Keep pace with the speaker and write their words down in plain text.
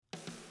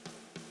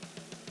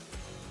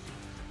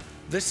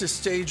This is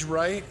Stage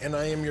Right, and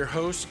I am your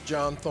host,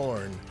 John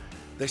Thorne.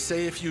 They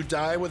say if you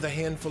die with a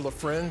handful of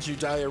friends, you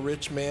die a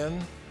rich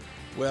man.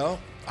 Well,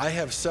 I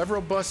have several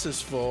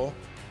buses full,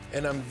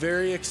 and I'm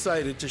very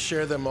excited to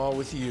share them all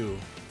with you.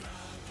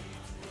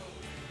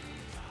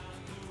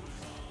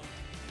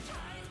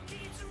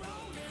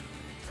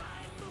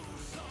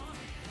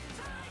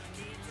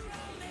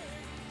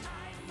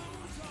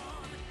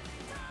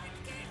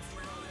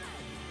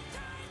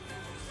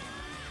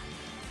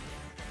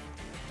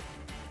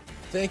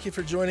 Thank you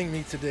for joining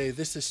me today.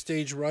 This is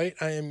Stage Right.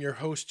 I am your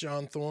host,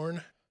 John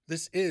Thorne.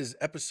 This is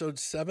episode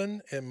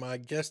 7, and my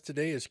guest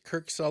today is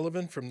Kirk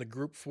Sullivan from the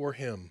group For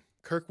Him.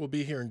 Kirk will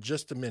be here in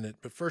just a minute,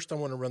 but first I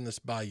want to run this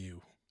by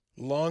you.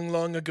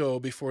 Long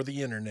ago, before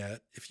the internet,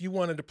 if you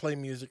wanted to play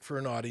music for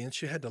an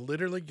audience, you had to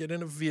literally get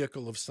in a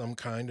vehicle of some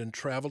kind and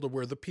travel to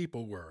where the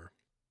people were.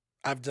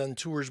 I've done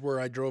tours where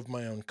I drove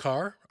my own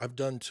car. I've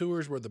done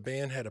tours where the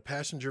band had a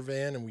passenger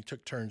van and we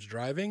took turns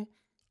driving.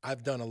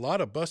 I've done a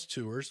lot of bus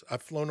tours.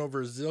 I've flown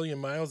over a zillion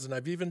miles, and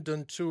I've even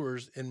done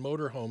tours in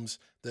motorhomes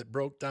that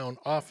broke down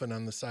often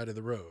on the side of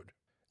the road.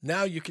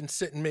 Now you can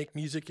sit and make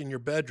music in your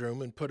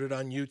bedroom and put it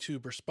on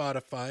YouTube or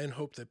Spotify and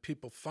hope that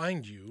people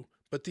find you,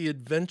 but the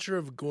adventure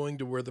of going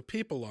to where the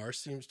people are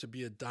seems to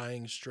be a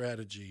dying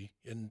strategy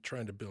in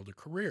trying to build a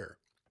career.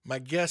 My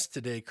guest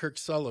today, Kirk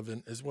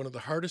Sullivan, is one of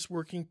the hardest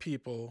working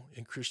people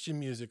in Christian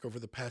music over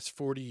the past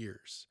 40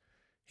 years.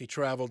 He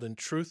traveled in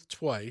Truth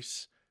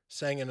twice,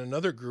 sang in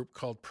another group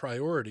called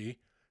Priority,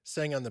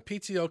 sang on the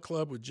PTL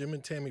Club with Jim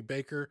and Tammy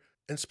Baker,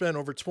 and spent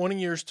over 20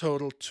 years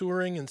total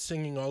touring and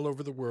singing all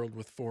over the world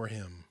with For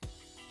Him.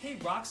 Hey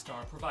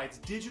Rockstar provides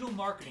digital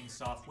marketing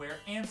software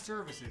and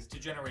services to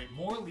generate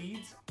more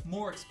leads,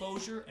 more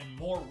exposure, and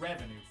more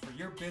revenue for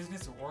your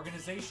business or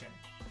organization.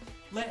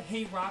 Let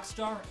Hey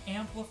Rockstar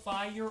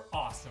amplify your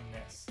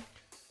awesomeness.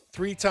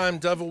 3-time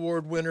Dove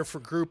Award winner for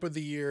Group of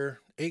the Year,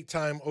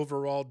 8-time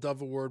overall Dove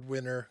Award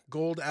winner,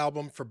 gold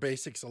album for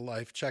Basics of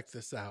Life. Check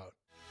this out.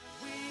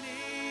 We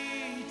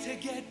need to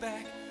get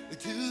back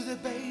to the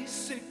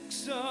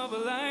basics of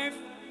life.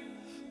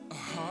 A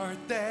heart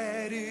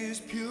that is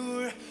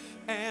pure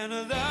and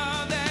a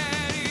love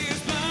that is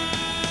blind.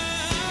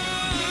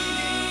 We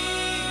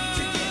need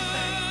to get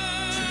back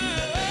to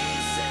the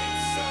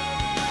basics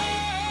of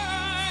life.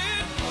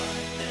 A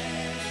heart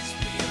that is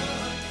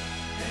pure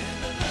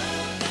and a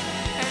love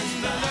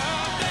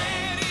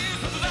that is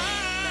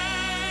blind.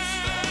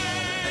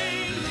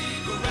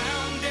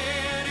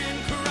 Grounded in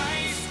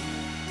Christ,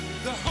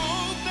 the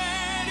hope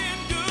that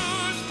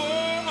endures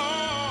for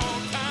all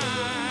time.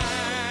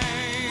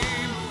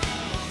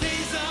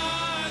 These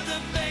are the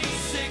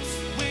basics.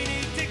 We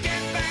need to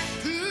get back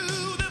to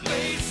the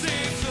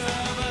basics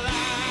of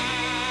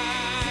life.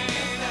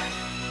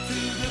 To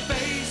the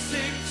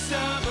basics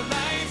of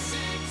life.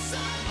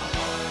 A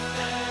heart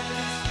that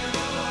is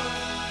pure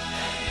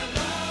and a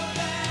love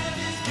that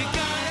is blind. You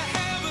gotta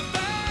have a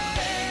faith.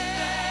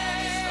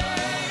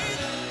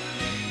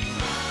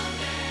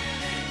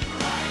 Grounded in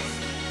Christ,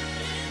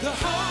 the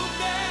hope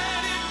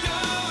that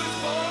endures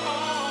for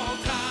all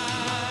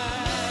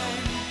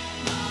time.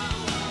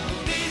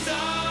 These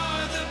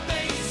are the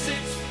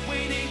basics. We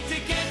need to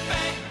get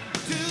back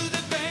to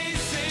the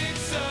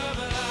basics of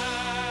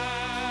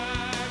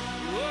life.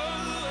 Whoa,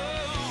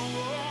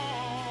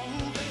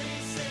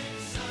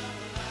 basics of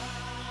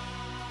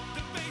life.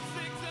 The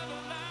basics of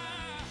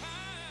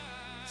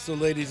life. So,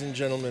 ladies and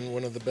gentlemen,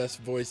 one of the best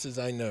voices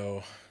I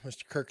know,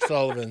 Mr. Kirk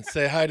Sullivan.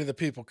 Say hi to the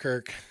people,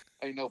 Kirk.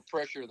 Ain't no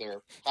pressure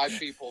there. Hi,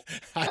 people.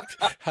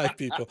 Hi,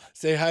 people.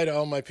 Say hi to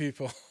all my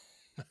people.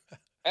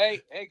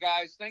 Hey,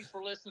 guys. Thanks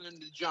for listening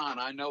to John.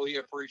 I know he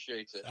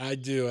appreciates it. I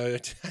do. I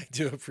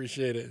do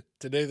appreciate it.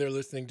 Today they're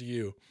listening to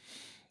you.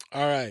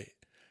 All right.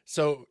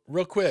 So,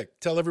 real quick,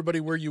 tell everybody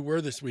where you were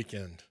this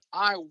weekend.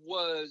 I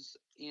was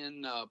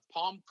in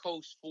Palm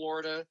Coast,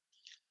 Florida.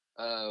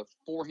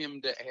 For Him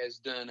that has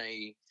done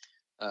a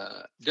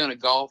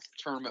golf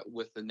tournament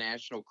with the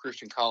National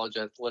Christian College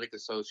Athletic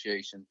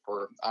Association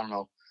for, I don't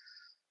know,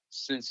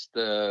 since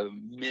the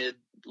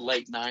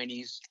late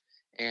 90s.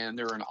 And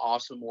they're an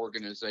awesome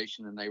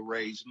organization, and they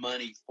raise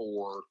money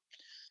for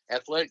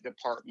athletic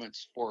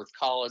departments for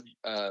college,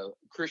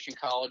 Christian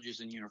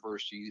colleges and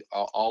universities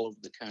all over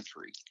the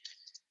country.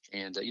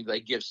 And they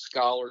give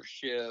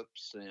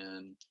scholarships,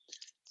 and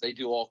they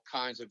do all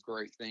kinds of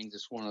great things.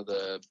 It's one of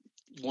the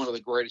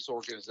greatest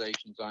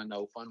organizations I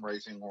know,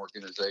 fundraising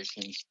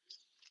organizations.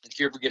 If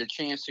you ever get a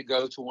chance to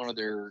go to one of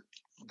their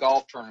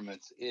golf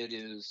tournaments,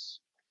 it's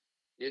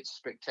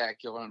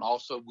spectacular. And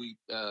also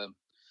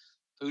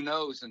who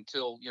knows,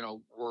 until,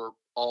 we're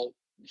all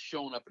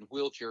showing up in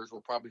wheelchairs,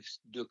 we'll probably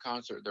do a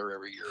concert there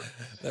every year.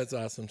 That's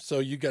awesome. So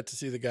you got to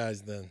see the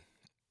guys then?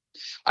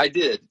 I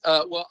did.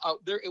 It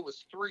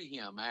was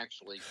 3Him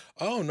actually.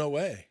 Oh, no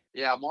way.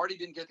 Yeah, Marty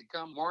didn't get to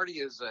come. Marty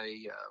is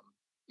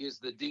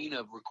the dean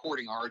of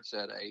recording arts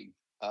at a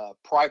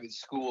private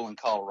school in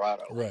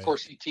Colorado. Right. Of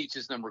course, he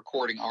teaches them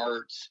recording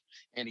arts,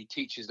 and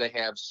they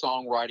have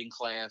songwriting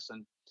class,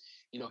 and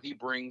he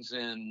brings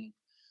in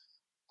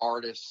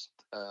artists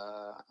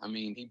I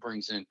mean, he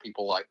brings in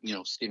people like,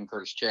 Stephen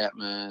Curtis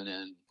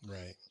Chapman.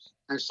 Right.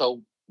 And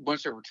so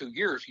once every 2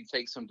 years, he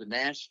takes them to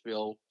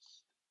Nashville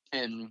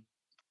and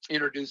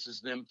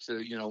introduces them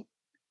to,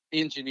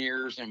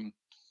 engineers and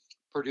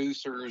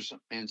producers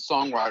and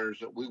songwriters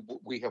that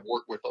we have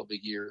worked with over the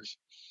years.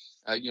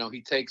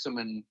 He takes them,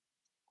 and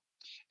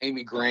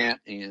Amy Grant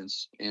and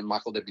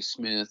Michael W.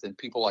 Smith and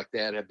people like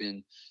that have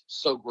been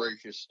so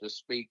gracious to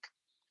speak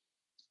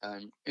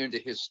into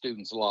his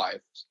students'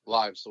 lives.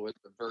 So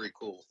it's a very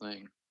cool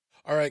thing.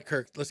 All right,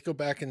 Kirk, let's go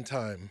back in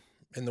time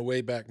in the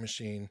Wayback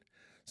Machine.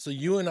 So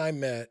you and I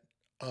met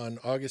on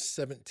August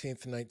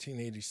 17th,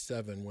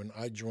 1987, when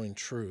I joined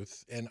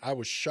Truth. And I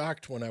was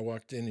shocked when I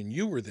walked in and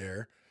you were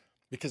there,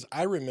 because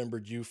I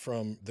remembered you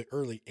from the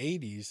early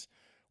 80s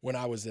when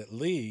I was at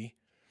Lee,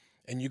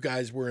 and you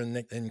guys were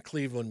in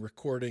Cleveland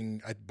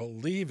recording, I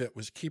believe it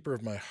was Keeper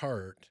of My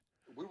Heart.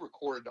 We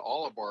recorded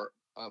all of our,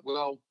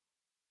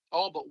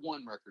 all but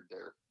one record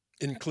there.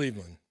 In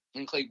Cleveland.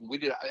 In Cleveland. We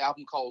did an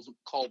album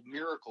called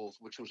Miracles,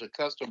 which was a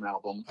custom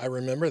album. I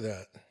remember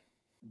that.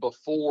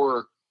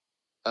 Before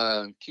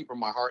Keeper of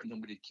My Heart, and then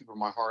we did Keeper of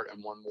My Heart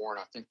and one more,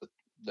 and I think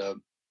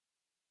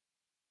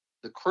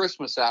the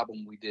Christmas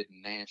album we did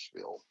in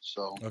Nashville.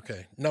 So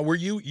okay. Now, were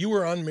you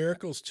were on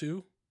Miracles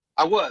too?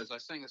 I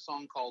sang a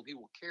song called He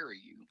Will Carry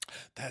You.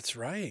 That's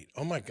right.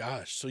 Oh my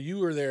gosh. So you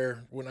were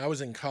there when I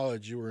was in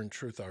college. You were in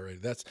Truth already.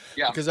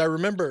 Yeah. Because I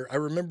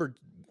remember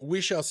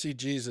We Shall See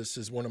Jesus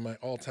is one of my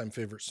all-time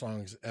favorite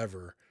songs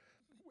ever.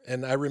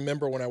 And I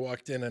remember when I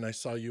walked in and I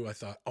saw you, I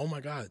thought, oh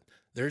my God,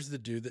 there's the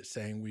dude that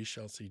sang We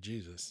Shall See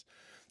Jesus.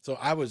 So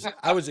I was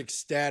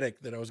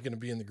ecstatic that I was going to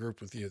be in the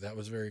group with you. That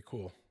was very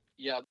cool.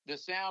 Yeah, the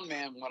sound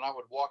man, when I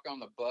would walk on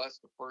the bus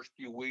the first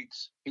few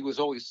weeks, he was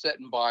always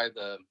sitting by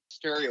the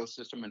stereo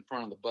system in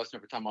front of the bus. And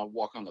every time I would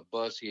walk on the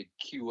bus, he'd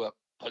cue up,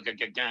 which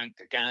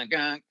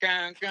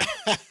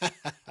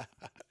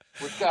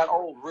got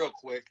old real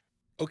quick.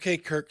 Okay,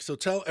 Kirk, so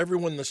tell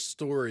everyone the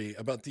story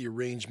about the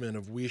arrangement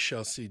of We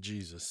Shall See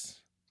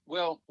Jesus.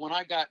 Well, when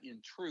I got in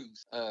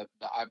Truth, I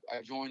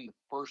joined the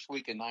first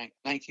week in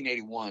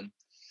 1981.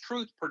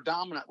 Truth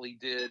predominantly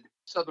did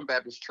Southern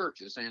Baptist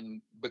churches,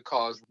 and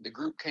because the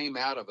group came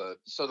out of a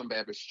Southern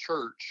Baptist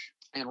church,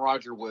 and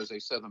Roger was a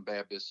Southern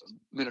Baptist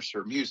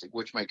minister of music,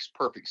 which makes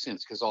perfect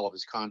sense because all of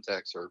his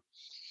contacts are.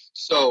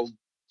 So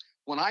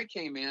when I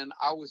came in,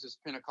 I was this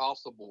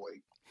Pentecostal boy,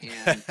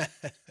 and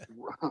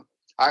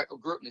I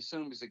grew up in the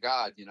Assemblies of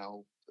God.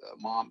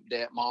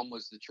 Mom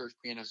was the church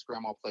pianist,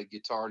 grandma played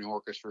guitar in the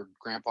orchestra,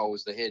 grandpa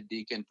was the head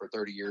deacon for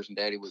 30 years, and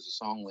daddy was a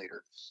song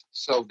leader.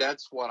 So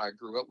that's what I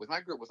grew up with.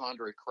 I grew up with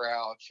Andre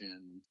Crouch,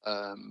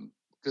 and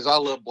because I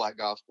love black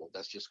gospel,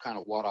 that's just kind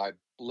of what I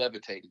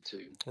levitated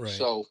to. Right.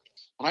 So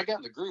when I got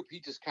in the group, he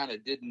just kind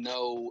of didn't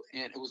know,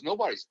 and it was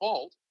nobody's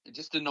fault. It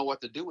just didn't know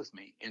what to do with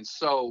me. And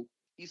so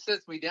he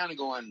sits me down and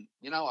going,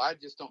 I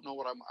just don't know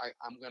what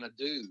I'm going to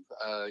do,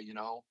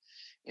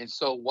 And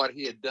so what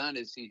he had done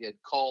is he had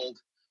called,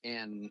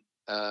 and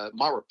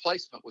my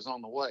replacement was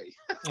on the way.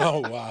 Oh,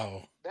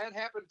 wow. That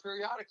happened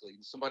periodically.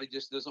 Somebody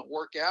just doesn't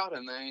work out,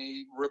 and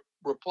they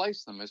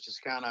replace them. It's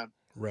just kind of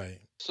right.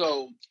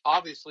 So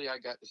obviously I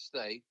got to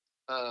stay.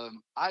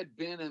 I'd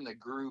been in the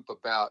group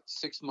about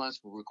 6 months.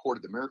 We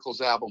recorded the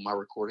Miracles album. I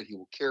recorded He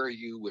Will Carry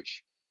You,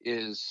 which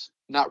is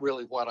not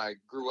really what I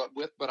grew up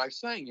with, but I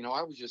sang.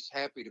 I was just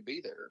happy to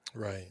be there.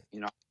 Right.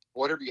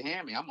 Whatever you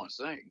hand me, I'm going to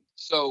sing.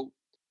 So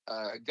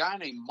a guy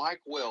named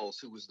Mike Wells,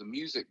 who was the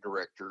music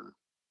director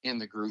in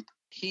the group,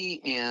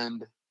 he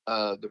and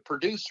the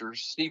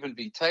producers, Stephen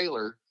V.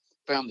 Taylor,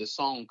 found this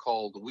song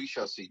called We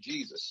Shall See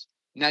Jesus.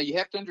 Now, you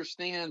have to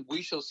understand,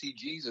 We Shall See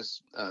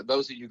Jesus,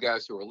 those of you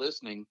guys who are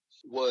listening,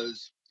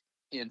 was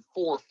in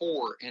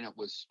 4/4, and it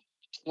was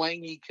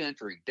twangy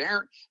country.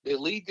 The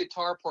lead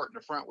guitar part in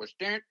the front was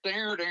down.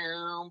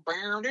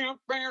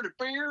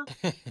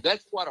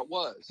 That's what it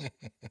was.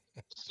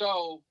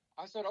 So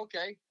I said,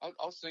 okay,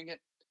 I'll sing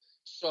it.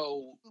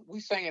 So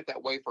we sang it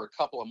that way for a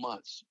couple of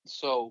months.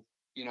 So,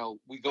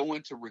 we go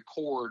in to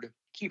record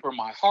Keeper of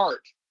My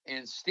Heart,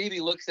 and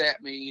Stevie looks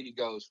at me and he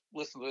goes,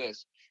 listen to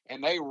this.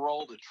 And they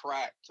rolled a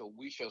track to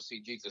We Shall See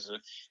Jesus.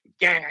 And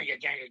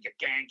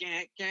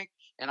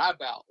I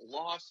about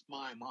lost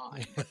my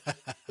mind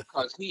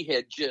because he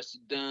had just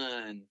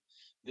done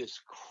this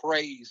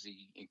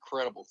crazy,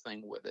 incredible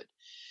thing with it.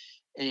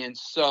 And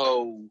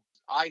so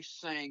I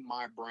sang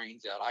my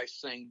brains out. I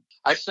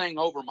sang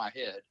over my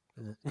head.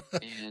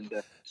 And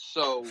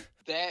so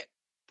that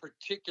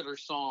particular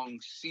song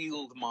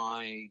sealed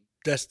my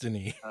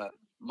destiny.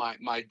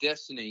 My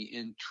destiny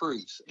in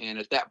Truth. And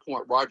at that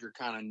point, Roger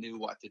kind of knew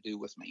what to do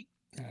with me.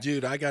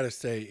 Dude, I got to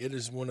say, it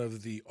is one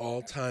of the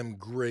all-time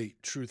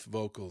great Truth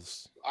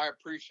vocals. I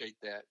appreciate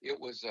that. It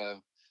was,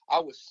 I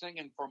was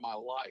singing for my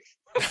life.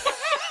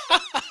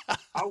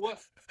 I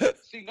was.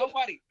 See,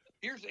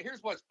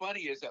 here's what's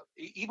funny is that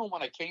even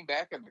when I came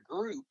back in the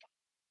group,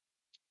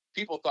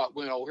 people thought,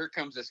 well, here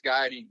comes this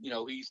guy and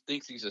he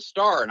thinks he's a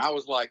star. And I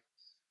was like,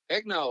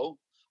 heck no.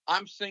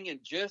 I'm singing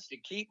just to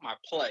keep my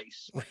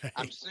place. Right.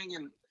 I'm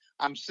singing.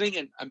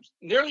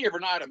 Nearly every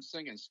night I'm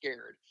singing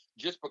scared.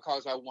 just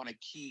because I want to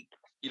keep,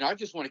 I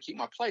just want to keep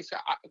my place.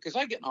 Because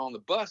I get on the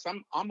bus,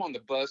 I'm on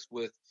the bus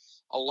with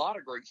a lot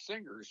of great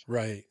singers.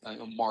 Right.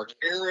 Mark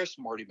Harris,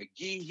 Marty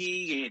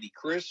McGehee, Andy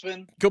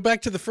Crispin. Go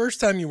back to the first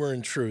time you were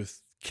in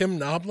Truth. Kim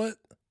Noblet?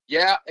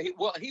 Yeah, he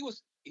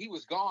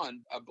was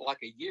gone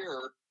like a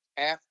year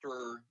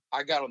after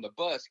I got on the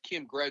bus.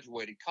 Kim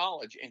graduated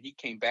college, and he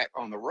came back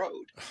on the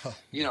road. Oh,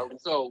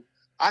 So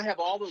I have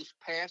all those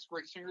past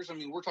great singers. I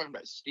mean, we're talking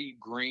about Steve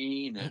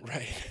Green, and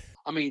right.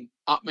 I mean,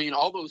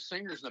 all those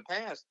singers in the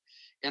past,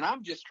 and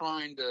I'm just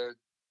trying to,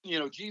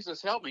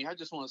 Jesus help me. I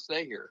just want to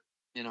stay here,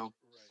 Right.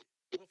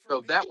 Well,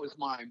 So that was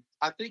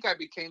I think I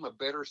became a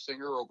better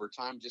singer over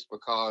time just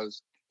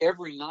because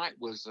every night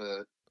was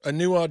a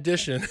new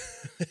audition.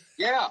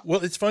 Yeah.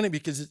 Well, it's funny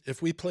because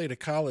if we played a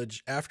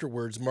college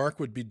afterwards, Mark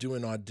would be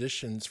doing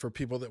auditions for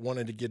people that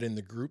wanted to get in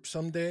the group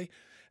someday.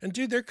 And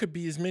dude, there could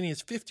be as many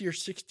as 50 or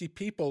 60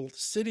 people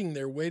sitting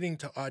there waiting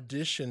to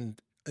audition,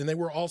 and they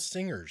were all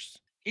singers.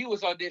 He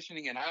was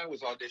auditioning and I was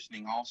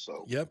auditioning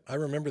also. Yep, I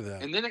remember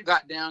that. And then it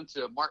got down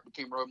to Mark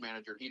became road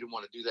manager. He didn't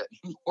want to do that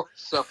anymore.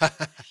 So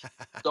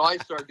I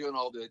started doing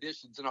all the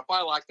auditions. And if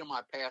I liked them,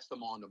 I passed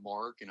them on to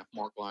Mark. And if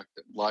Mark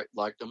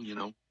liked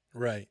them,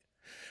 Right.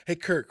 Hey,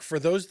 Kirk, for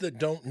those that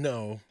don't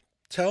know,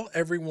 tell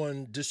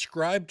everyone,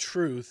 describe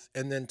Truth,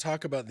 and then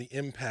talk about the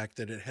impact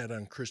that it had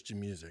on Christian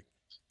music.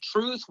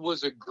 Truth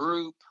was a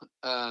group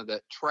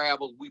that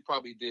traveled. We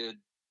probably did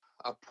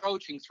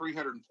approaching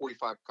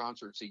 345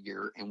 concerts a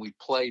year, and we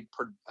played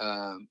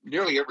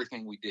nearly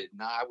everything we did.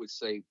 Now, I would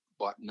say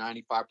about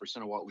 95%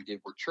 of what we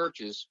did were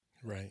churches.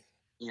 Right.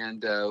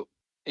 And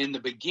in the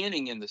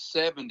beginning, in the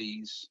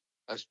 70s,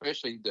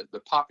 especially the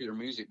popular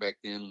music back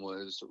then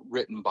was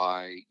written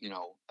by,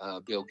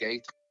 Bill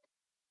Gates,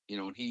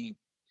 and he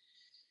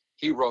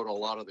wrote a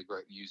lot of the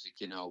great music,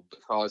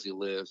 Because He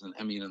Lives, and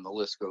and the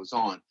list goes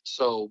on.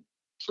 So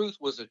Truth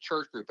was a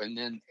church group, and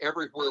then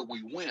everywhere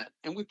we went,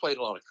 and we played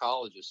a lot of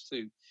colleges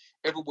too,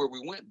 everywhere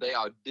we went, they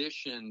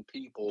auditioned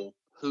people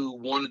who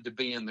wanted to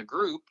be in the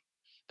group,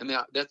 and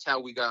that's how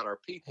we got our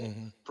people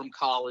from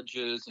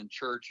colleges and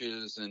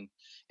churches and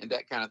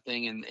that kind of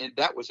thing, and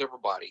that was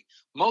everybody.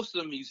 Most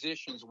of the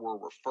musicians were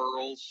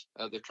referrals,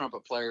 the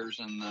trumpet players,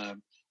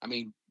 and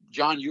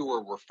John, you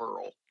were a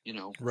referral,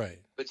 Right.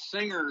 But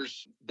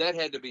singers, that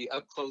had to be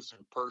up close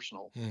and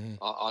personal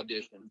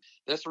audition.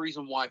 That's the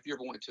reason why if you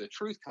ever went to a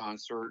Truth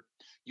concert,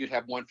 you'd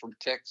have one from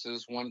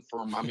Texas, one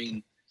from,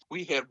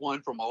 we had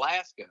one from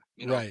Alaska,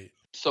 Right.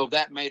 So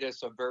that made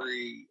us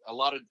we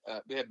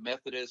had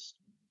Methodist,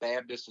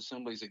 Baptist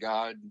Assemblies of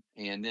God.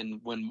 And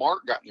then when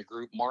Mark got in the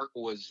group, Mark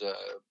was a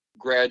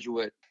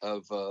graduate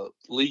of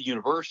Lee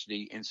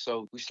University. And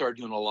so we started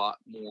doing a lot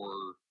more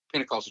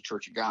Pentecostal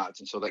Church of Gods.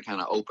 And so that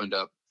kind of opened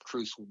up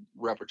Truth's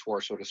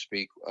repertoire, so to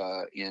speak,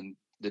 in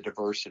the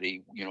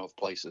diversity, of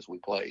places we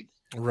played.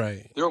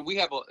 Right. We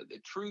have the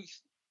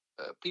Truth,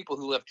 people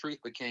who left Truth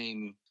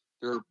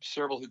there are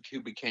several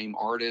who became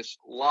artists,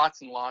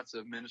 lots and lots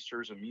of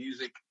ministers of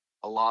music,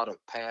 a lot of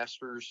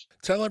pastors.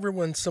 Tell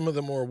everyone some of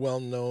the more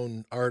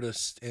well-known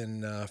artists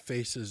and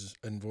faces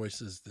and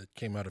voices that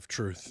came out of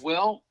Truth.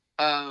 Well,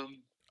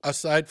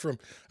 aside from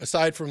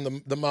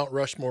the Mount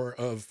Rushmore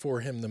of For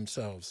Him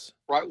themselves.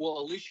 Right. Well,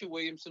 Alicia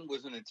Williamson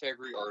was an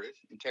integrity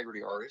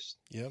artist.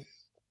 Yep.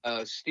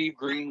 Steve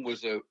Green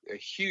was a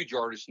huge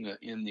artist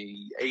in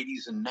the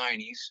 80s and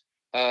 90s.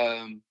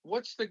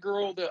 What's the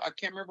girl that I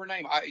can't remember her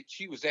name?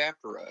 She was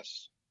after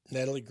us.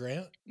 Natalie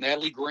Grant.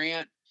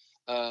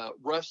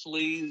 Russ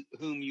Lee,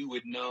 whom you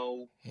would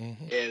know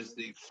as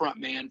the front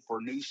man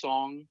for New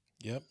Song.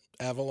 Yep.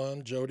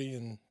 Avalon, Jody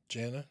and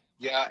Jana.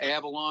 Yeah,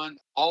 Avalon.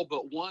 All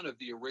but one of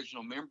the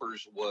original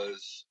members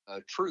was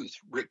Truth.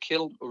 Rick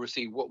Killman,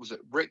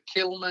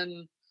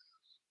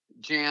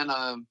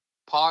 Jana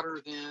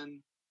Potter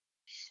then.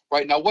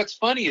 Right, now what's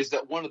funny is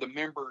that one of the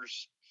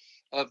members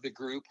of the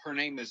group, her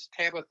name is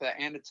Tabitha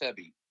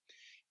Anatubby.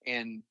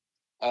 And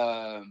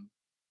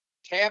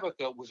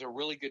Tabitha was a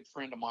really good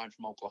friend of mine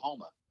from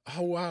Oklahoma.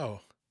 Oh, wow.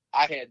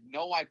 I had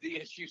no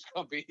idea she was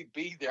going to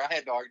be there. I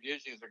had no idea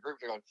she was a group.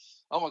 Going,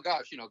 oh my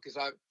gosh, because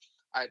I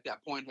at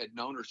that point had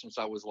known her since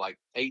I was like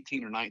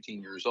 18 or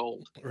 19 years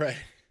old. Right.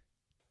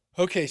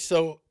 Okay,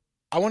 so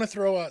I want to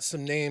throw out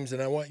some names,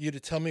 and I want you to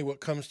tell me what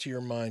comes to your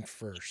mind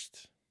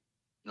first.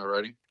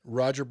 Alrighty.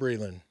 Roger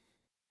Breland.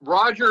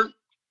 Roger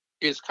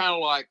is kind of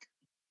like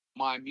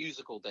my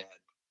musical dad.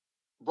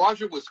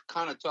 Roger was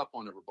kind of tough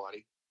on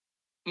everybody.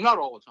 Not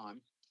all the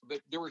time, but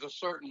there was a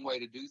certain way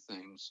to do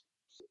things.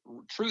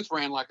 Truth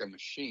ran like a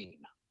machine.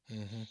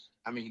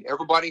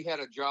 Everybody had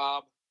a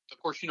job. Of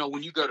course,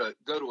 when you go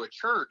to a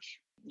church,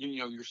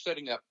 you're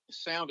setting up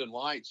sound and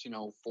lights,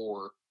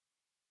 for,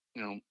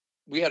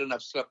 we had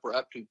enough stuff for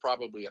up to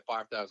probably a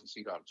 5,000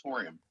 seat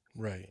auditorium.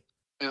 Right.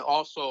 And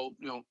also,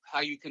 how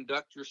you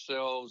conduct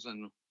yourselves.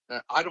 And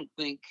I don't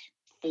think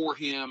For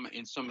Him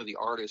and some of the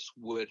artists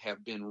would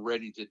have been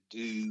ready to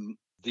do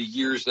the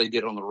years they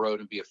did on the road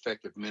and be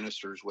effective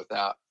ministers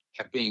without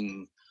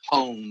being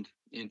honed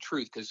in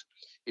Truth. Because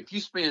if you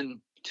spend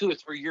 2 or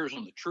 3 years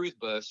on the truth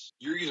bus,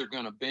 you're either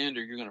going to bend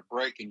or you're going to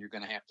break, and you're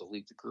going to have to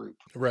leave the group.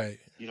 Right.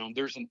 You know,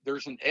 there's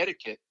an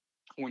etiquette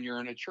when you're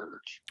in a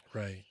church.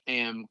 Right.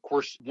 And of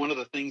course, one of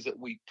the things that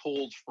we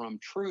pulled from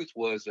truth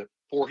was that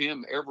for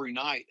him every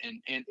night,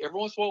 and every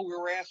once in a while we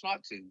were asked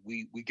not to,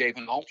 we gave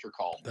an altar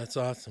call. That's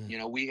awesome. You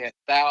know, we had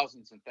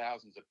thousands and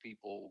thousands of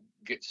people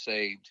get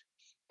saved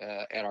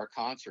at our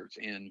concerts.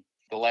 And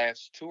the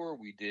last tour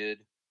we did,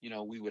 you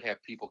know, we would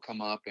have people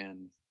come up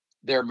and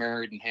they're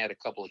married and had a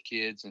couple of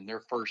kids, and their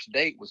first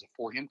date was a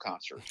For Him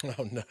concert.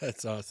 Oh, no,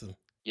 that's awesome.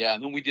 Yeah.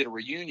 And then we did a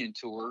reunion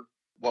tour.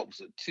 What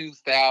was it,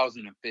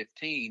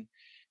 2015?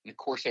 And of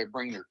course, they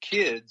bring their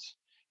kids,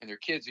 and their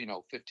kids, you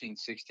know, 15,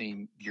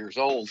 16 years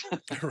old,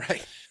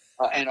 Right.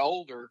 And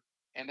older.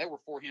 And they were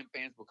For Him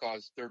fans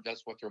because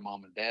that's what their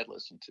mom and dad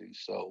listened to.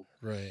 So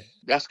Right.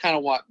 that's kind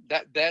of what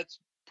that's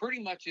pretty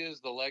much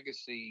is the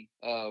legacy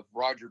of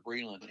Roger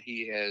Breland.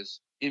 He has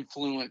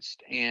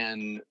influenced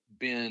and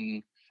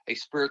been a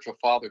spiritual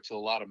father to a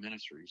lot of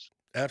ministries.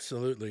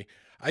 Absolutely.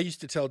 I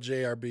used to tell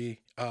JRB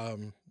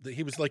that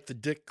he was like the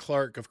Dick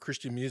Clark of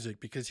Christian music,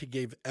 because he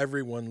gave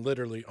everyone,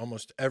 literally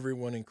almost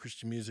everyone in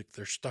Christian music,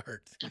 their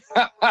start.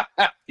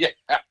 Yeah.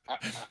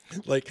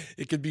 Like,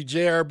 it could be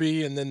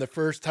JRB, and then the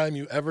first time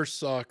you ever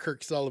saw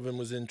Kirk Sullivan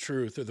was in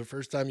Truth, or the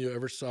first time you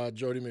ever saw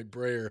Jody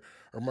McBrayer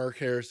or Mark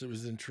Harris, it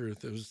was in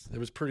Truth. It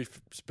was pretty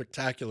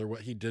spectacular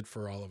what he did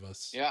for all of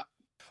us. Yeah.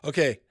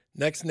 Okay,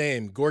 next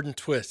name, Gordon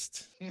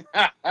Twist.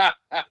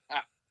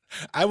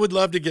 I would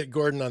love to get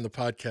Gordon on the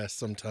podcast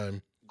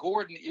sometime.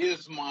 Gordon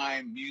is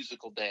my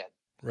musical dad.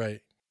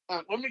 Right.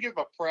 Let me give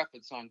a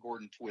preface on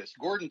Gordon Twist.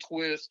 Gordon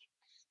Twist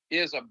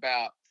is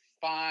about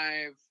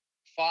 5'5".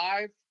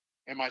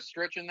 Am I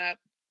stretching that?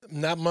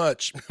 Not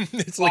much.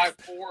 It's like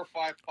 5'4",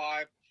 5'5",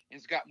 and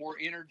he's got more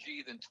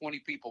energy than 20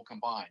 people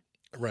combined.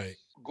 right.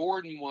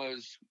 Gordon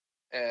was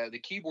the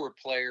keyboard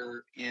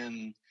player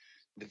in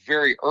the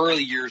very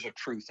early years of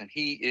Truth, and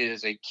he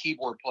is a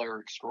keyboard player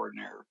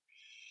extraordinaire.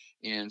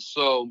 And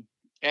so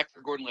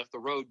after Gordon left the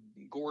road,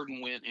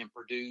 Gordon went and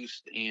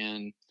produced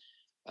and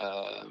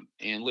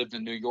lived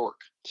in New York.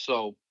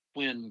 So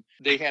when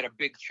they had a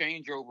big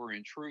changeover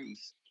in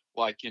Truth,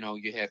 like, you know,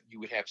 you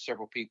would have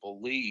several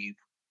people leave,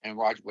 and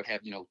Roger would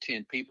have, you know,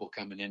 10 people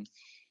coming in.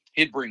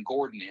 He'd bring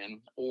Gordon in,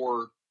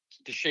 or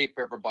to shape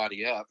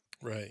everybody up,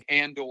 Right.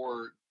 and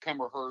or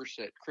come rehearse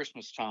at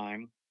Christmas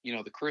time, you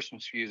know, the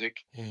Christmas music.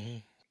 Mm-hmm.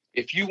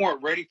 If you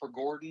weren't ready for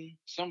Gordon,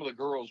 some of the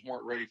girls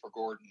weren't ready for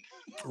Gordon.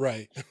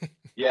 Right.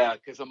 Yeah,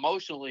 because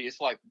emotionally, it's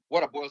like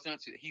what it boils down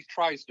to. He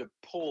tries to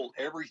pull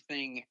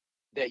everything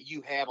that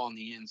you have on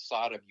the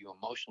inside of you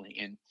emotionally.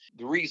 And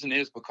the reason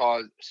is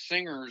because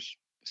singers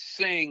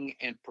sing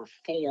and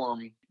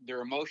perform,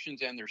 their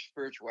emotions and their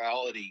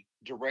spirituality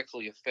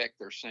directly affect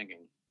their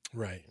singing.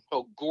 Right.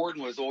 So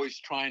Gordon was always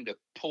trying to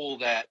pull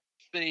that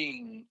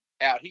thing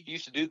out. He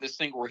used to do this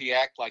thing where he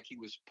acted like he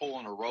was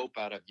pulling a rope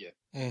out of you.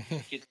 Mm-hmm.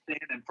 He'd stand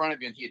in front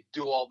of you and he'd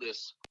do all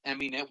this. I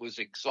mean, it was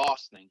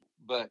exhausting.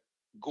 But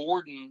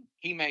Gordon,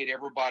 he made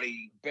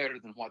everybody better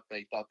than what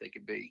they thought they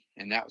could be.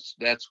 And that's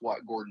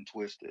what Gordon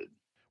Twist did.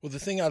 Well, the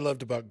thing I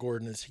loved about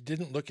Gordon is he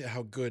didn't look at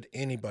how good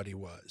anybody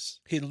was.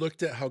 He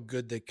looked at how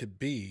good they could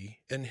be.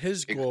 And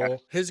his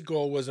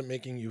goal wasn't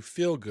making you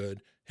feel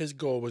good. His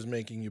goal was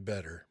making you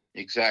better.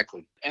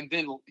 Exactly. And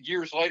then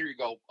years later, you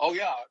go, oh,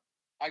 yeah,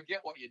 I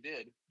get what you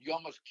did. You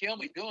almost killed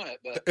me doing it.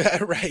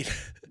 But Right.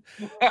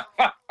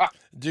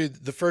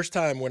 Dude, the first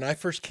time when I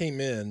first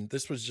came in,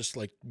 this was just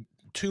like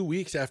 2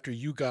 weeks after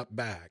you got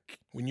back.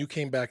 When you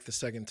came back the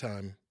second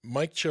time,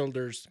 Mike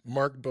Childers,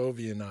 Mark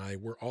Bovey, and I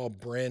were all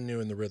brand new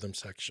in the rhythm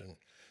section.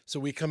 So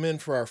we come in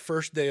for our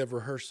first day of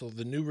rehearsal,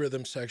 the new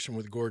rhythm section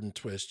with Gordon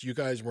Twist. You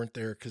guys weren't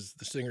there because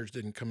the singers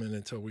didn't come in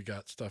until we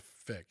got stuff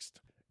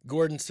fixed.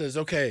 Gordon says,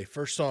 okay,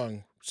 first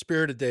song,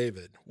 Spirit of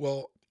David.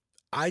 Well,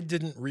 I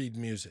didn't read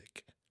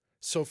music.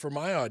 So for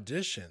my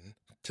audition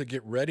to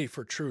get ready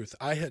for Truth,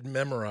 I had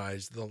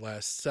memorized the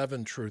last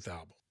 7 Truth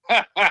albums.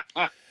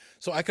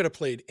 So I could have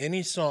played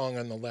any song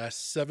on the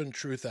last 7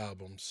 Truth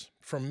albums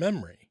from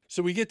memory.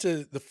 So we get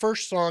to the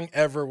first song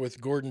ever with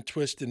Gordon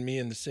Twist and me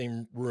in the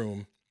same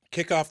room,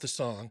 kick off the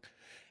song.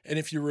 And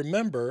if you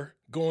remember,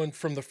 going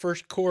from the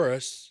first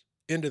chorus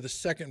into the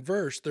second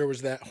verse, there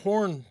was that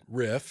horn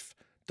riff,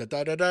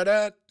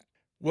 da-da-da-da-da.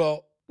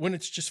 Well, when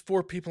it's just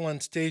 4 people on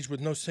stage with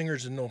no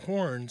singers and no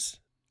horns,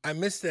 I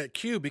missed that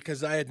cue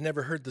because I had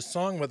never heard the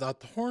song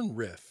without the horn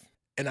riff.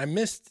 And I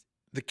missed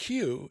the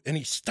cue, and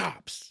he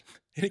stops.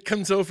 And he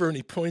comes over and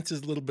he points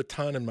his little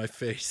baton in my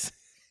face.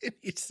 And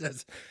he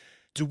says,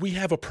 do we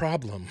have a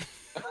problem?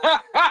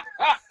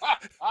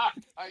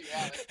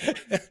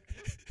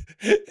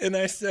 And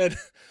I said,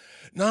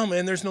 no,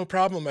 man, there's no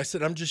problem. I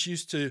said, I'm just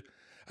used to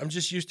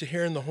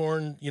hearing the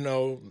horn, you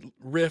know,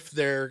 riff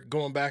there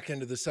going back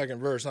into the second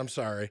verse. I'm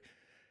sorry.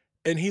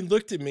 And he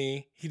looked at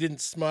me. He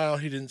didn't smile.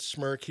 He didn't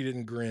smirk. He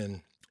didn't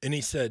grin. And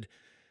he said,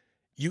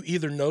 you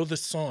either know the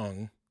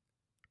song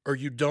or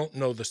you don't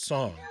know the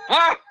song.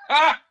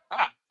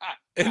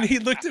 And he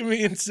looked at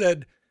me and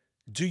said,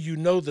 do you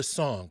know the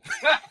song?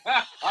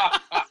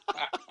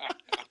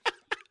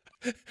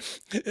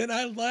 And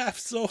I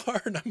laughed so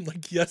hard. I'm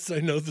like, yes, I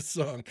know the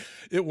song.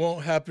 It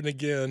won't happen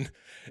again.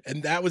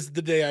 And that was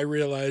the day I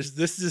realized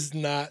this is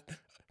not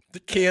the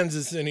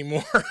Kansas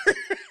anymore.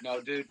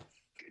 No, dude,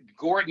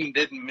 Gordon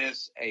didn't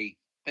miss a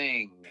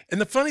thing. And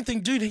the funny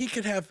thing, dude,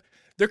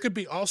 there could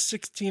be all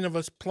 16 of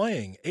us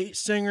playing, 8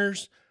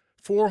 singers,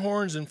 4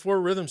 horns, and 4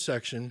 rhythm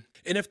section.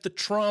 And if the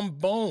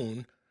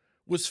trombone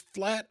was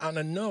flat on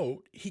a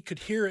note, he could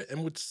hear it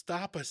and would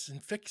stop us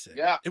and fix it.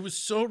 Yeah. It was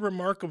so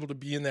remarkable to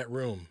be in that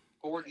room.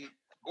 Gordon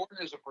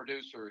is a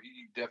producer.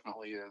 He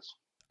definitely is.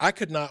 I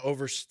could not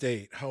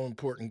overstate how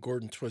important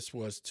Gordon Twist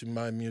was to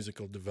my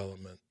musical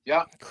development.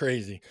 Yeah.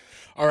 Crazy.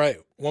 All right,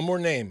 one more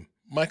name,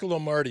 Michael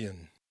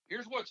Omartian.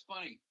 Here's what's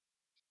funny.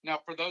 Now,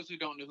 for those who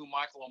don't know who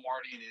Michael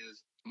Omartian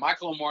is,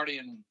 Michael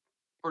Omartian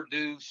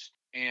produced,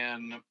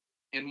 and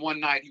in one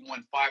night he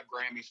won 5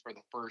 Grammys for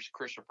the first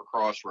Christopher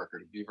Cross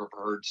record. If you've ever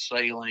heard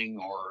Sailing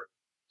or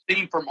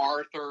Theme from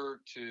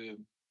Arthur to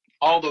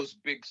all those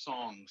big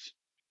songs,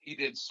 he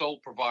did Soul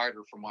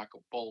Provider for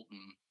Michael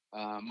Bolton.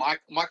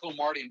 Michael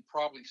Omartian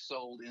probably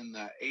sold in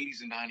the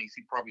 80s and 90s,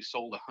 he probably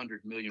sold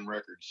 100 million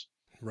records.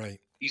 Right.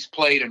 He's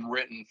played and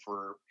written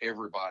for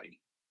everybody.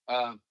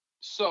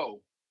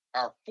 So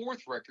our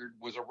 4th record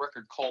was a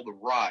record called The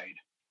Ride.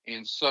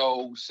 And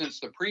so since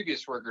the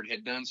previous record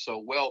had done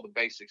so well, The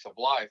Basics of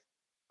Life,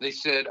 they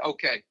said,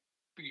 okay,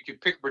 you can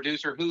pick a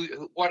producer.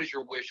 What is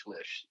your wish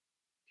list?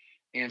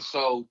 And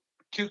so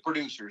 2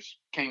 producers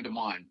came to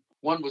mind.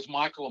 One was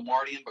Michael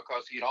Omartian,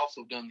 because he had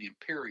also done the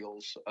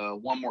Imperials,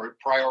 One More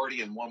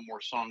Priority and One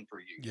More Song for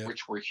You, Yep.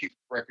 which were huge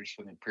records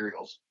for the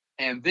Imperials.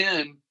 And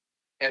then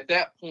at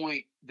that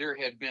point, there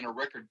had been a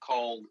record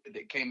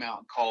that came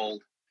out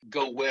called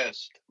Go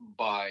West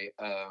by,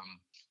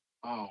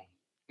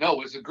 it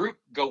was a group,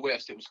 Go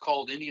West. It was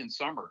called Indian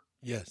Summer.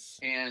 Yes.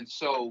 And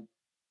so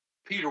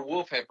Peter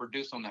Wolf had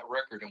produced on that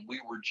record, and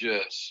we were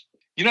just,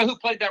 you know who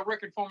played that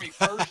record for me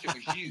first? It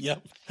was you.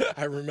 Yep.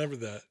 I remember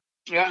that.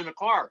 Yeah, in the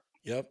car.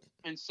 Yep.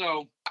 And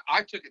so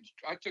I took it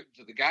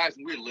to the guys,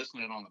 and we were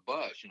listening on the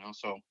bus,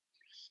 so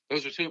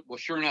those are 2. Well,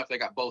 sure enough, they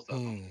got both of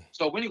them.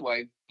 So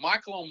anyway,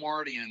 Michael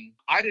Omartian,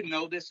 I didn't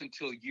know this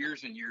until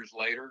years and years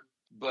later,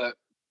 but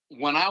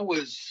when I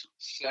was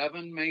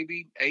 7,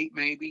 maybe 8,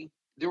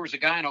 there was a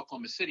guy in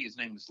Oklahoma City. His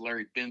name is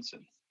Larry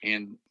Benson.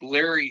 And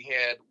Larry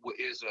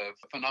is a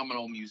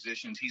phenomenal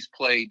musician. He's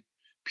played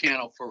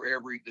piano for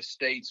the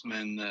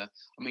Statesman,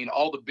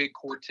 all the big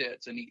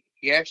quartets. And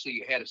he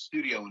actually had a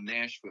studio in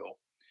Nashville.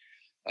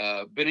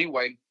 But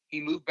anyway, he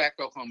moved back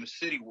to Oklahoma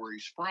City, where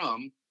he's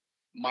from.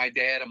 My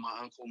dad and my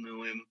uncle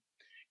knew him.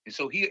 And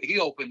so he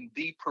opened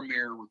the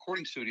premier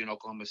recording studio in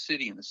Oklahoma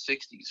City in the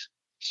 60s.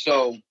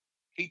 So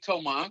he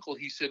told my uncle,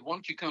 he said, why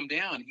don't you come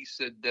down? He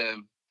said,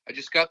 I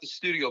just got the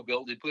studio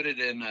built. They put it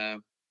in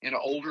an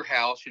older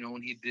house,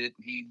 and he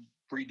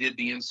redid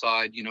the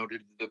inside,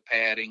 did the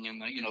padding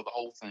and the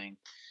whole thing.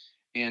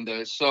 And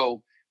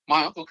so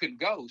my uncle couldn't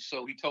go.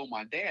 So he told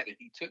my dad, and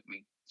he took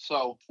me.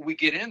 So we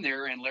get in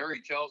there, and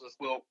Larry tells us,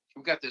 well,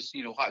 we've got this,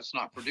 hot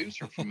snot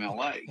producer from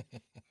LA.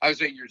 I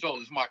was 8 years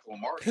old. It's Michael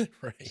Omartian.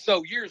 Right.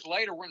 So years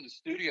later, we're in the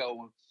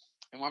studio,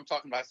 and when I'm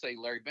talking about, say,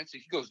 Larry Benson,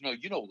 he goes, no,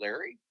 you know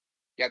Larry?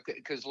 Yeah,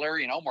 because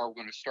Larry and Omar were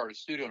going to start a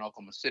studio in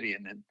Oklahoma City,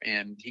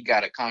 and he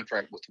got a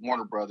contract with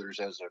Warner Brothers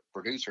as a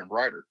producer and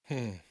writer.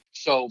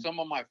 So some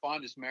of my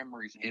fondest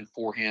memories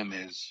for him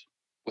is,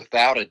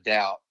 without a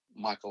doubt,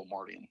 Michael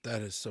Omartian.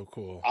 That is so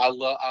cool. I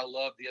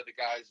love the other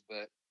guys,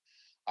 but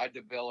I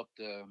developed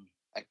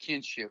a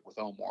kinship with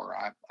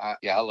Omar.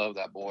 I love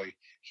that boy.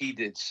 He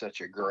did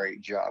such a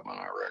great job on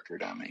our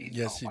record.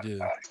 Yes, he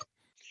did.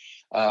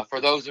 For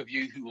those of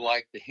you who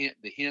like the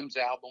Hymns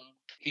album,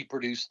 he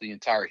produced the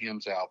entire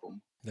Hymns album.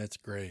 That's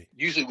great.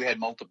 Usually we had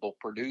multiple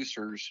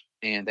producers,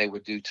 and they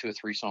would do 2 or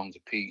 3 songs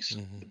a piece.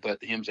 But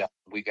the Hymns album,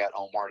 we got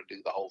Omar to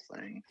do the whole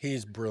thing.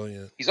 He's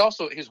brilliant. He's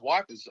also, his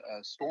wife is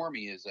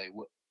Stormy, is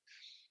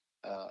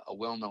a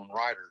well-known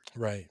writer.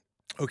 Right.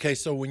 Okay,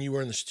 so when you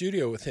were in the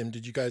studio with him,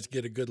 did you guys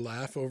get a good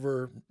laugh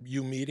over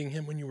you meeting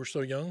him when you were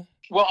so young?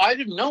 Well, I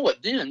didn't know it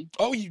then.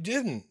 Oh, you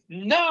didn't?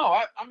 No,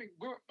 I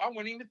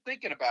wasn't even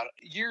thinking about it.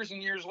 Years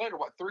and years later,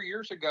 3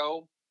 years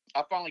ago,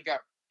 I finally got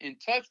in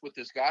touch with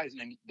this guy. His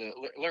name is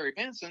Larry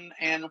Benson,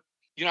 and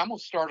I'm gonna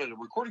start at a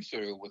recording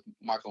studio with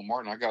Michael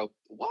Omartian. I go,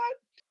 what?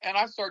 And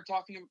I started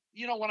talking to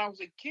him. When I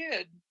was a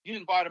kid, you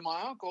invited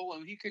my uncle,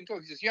 and he couldn't go.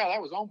 He says, yeah,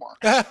 that was Omar.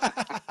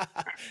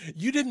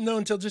 You didn't know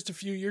until just a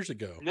few years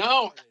ago.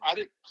 No, I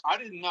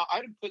didn't know.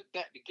 I didn't put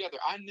that together.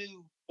 I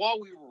knew while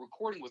we were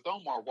recording with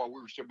Omar, while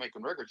we were still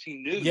making records, he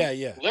knew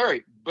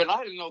Larry, but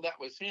I didn't know that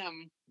was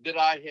him that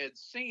I had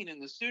seen in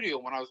the studio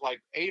when I was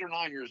like 8 or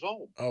 9 years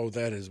old. Oh,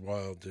 that is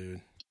wild,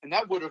 dude. And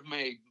that would have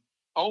made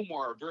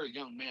Omar a very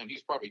young man.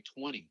 He's probably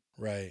 20.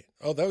 Right.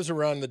 Oh, that was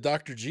around the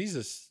Dr.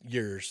 Jesus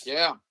years.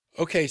 Yeah.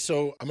 Okay,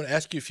 so I'm going to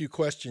ask you a few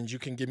questions. You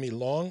can give me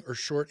long or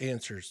short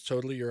answers.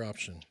 Totally your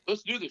option.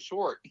 Let's do the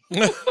short.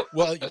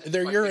 Well,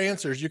 they're your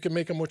answers. You can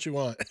make them what you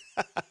want.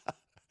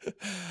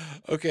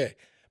 Okay.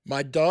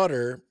 My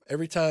daughter,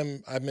 every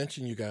time I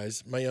mention you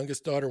guys, my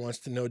youngest daughter wants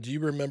to know, do you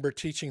remember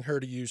teaching her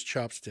to use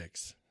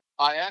chopsticks?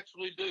 I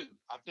actually do.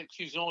 I think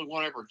she's the only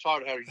one I ever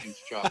taught how to use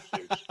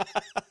chopsticks.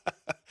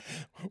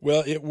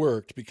 Well, it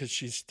worked because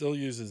she still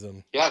uses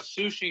them. Yeah,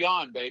 sushi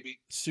on, baby.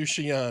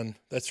 Sushi on.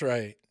 That's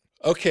right.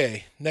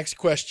 Okay, next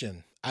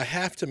question. I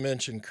have to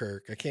mention,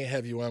 Kirk. I can't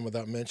have you on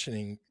without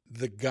mentioning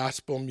the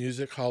Gospel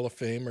Music Hall of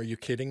Fame. Are you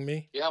kidding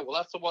me? Yeah, well,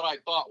 that's what I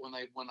thought when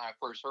I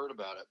first heard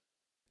about it.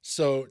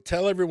 So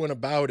tell everyone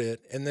about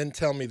it, and then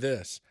tell me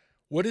this.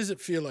 What does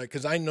it feel like?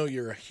 Because I know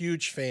you're a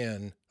huge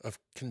fan of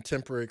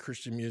contemporary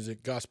Christian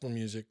music, gospel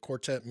music,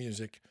 quartet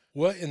music.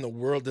 What in the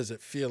world does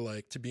it feel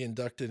like to be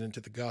inducted into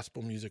the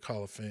Gospel Music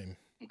Hall of Fame?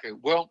 Okay,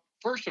 well,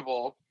 first of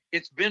all,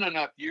 it's been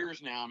enough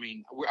years now. I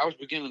mean, I was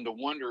beginning to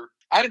wonder.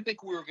 I didn't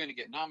think we were going to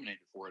get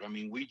nominated for it. I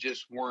mean, we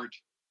just weren't.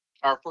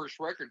 Our first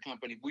record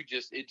company,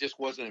 it just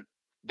wasn't.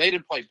 They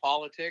didn't play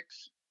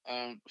politics.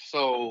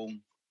 So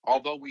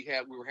although we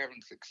were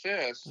having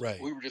success, Right.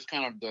 We were just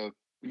kind of the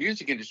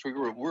music industry. We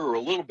were a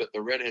little bit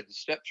the redheaded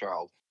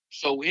stepchild.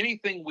 So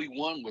anything we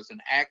won was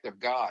an act of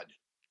God.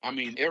 I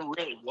mean, it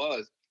really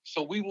was.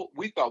 So we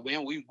thought,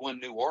 man, we won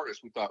new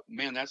artists. We thought,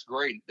 man, that's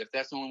great. If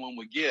that's the only one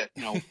we get,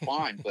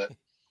 fine. But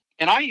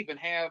and I even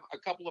have a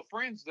couple of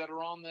friends that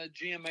are on the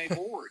GMA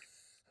board.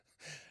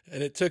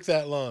 And it took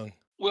that long.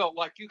 Well,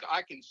 like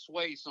I can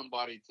sway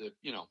somebody to,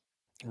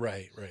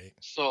 Right.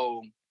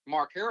 So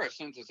Mark Harris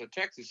sends us a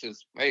text. He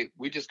says, "Hey,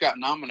 we just got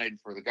nominated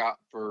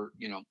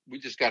we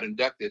just got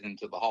inducted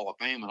into the Hall of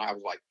Fame." And I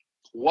was like,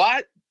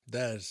 "What?"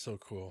 That is so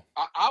cool.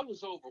 I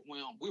was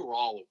overwhelmed. We were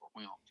all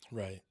overwhelmed.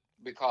 Right.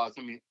 Because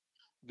I mean,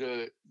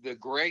 the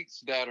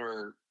greats that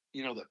are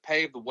that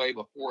paved the way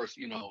before us,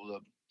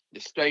 the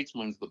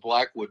Statesmans, the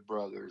Blackwood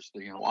brothers,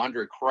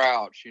 Andre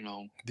Crouch,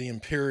 the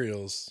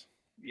Imperials.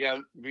 Yeah,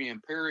 the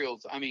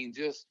Imperials. I mean,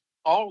 just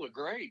all the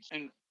greats,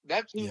 and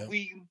that's who Yep.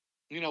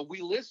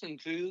 we listen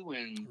to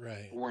and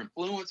Right. were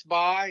influenced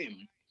by.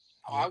 And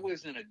I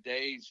was in a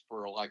daze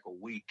for like a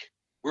week.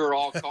 We were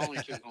all calling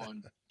each other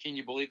going, "Can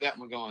you believe that?"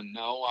 And we're going,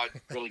 "No, I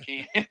really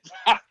can't."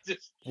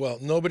 Well,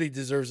 nobody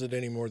deserves it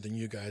any more than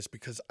you guys,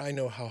 because I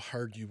know how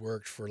hard you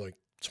worked for like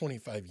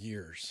 25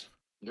 years.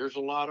 There's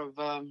a lot of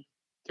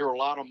there were a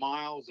lot of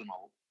miles and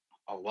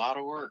a lot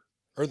of work.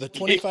 Or the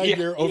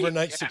 25-year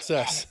overnight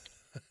success.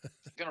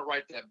 Gonna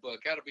write that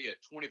book. How to be a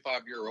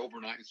 25-year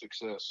overnight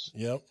success.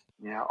 Yep.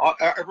 Yeah.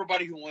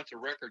 Everybody who wants a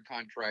record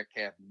contract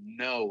have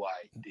no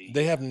idea.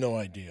 They have no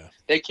idea.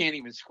 They can't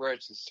even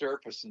scratch the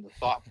surface in the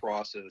thought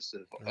process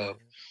of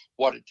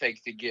what it takes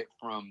to get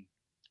from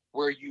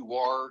where you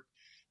are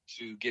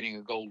to getting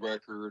a gold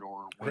record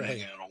or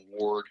winning an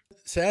award.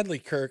 Sadly,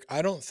 Kirk,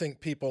 I don't think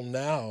people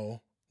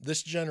now,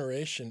 this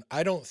generation,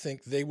 I don't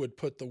think they would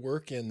put the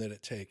work in that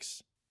it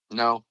takes.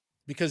 No.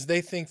 Because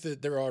they think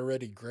that they're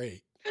already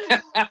great.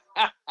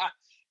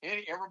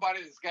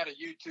 Everybody that's got a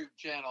YouTube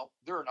channel,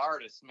 they're an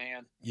artist,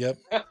 man. Yep.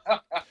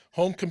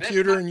 Home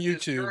computer and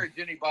YouTube. Discourage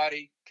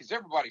anybody, because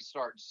everybody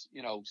starts,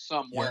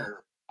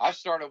 somewhere. Yeah. I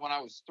started when I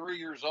was 3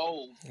 years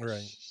old,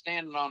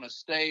 standing on a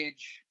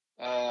stage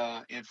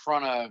in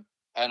front of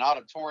an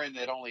auditorium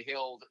that only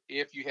held,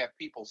 if you have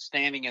people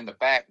standing in the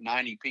back,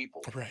 90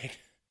 people. Right.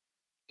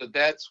 So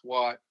that's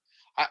what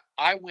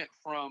I went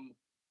from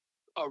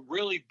a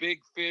really big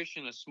fish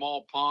in a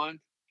small pond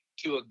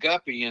to a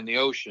guppy in the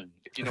ocean,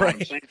 if you know what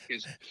I'm saying.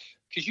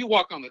 Because you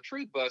walk on the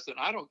Truth Bus, and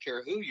I don't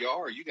care who you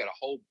are, you got a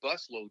whole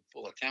busload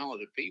full of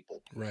talented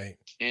people. Right.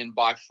 And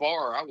by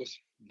far, I was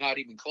not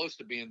even close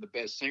to being the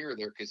best singer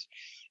there, because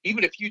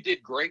even if you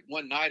did great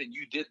one night and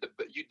you did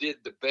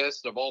the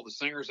best of all the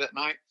singers that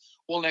night,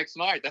 well, next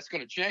night that's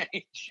going to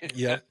change.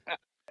 Yeah.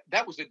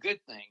 That was a good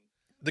thing.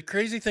 The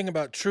crazy thing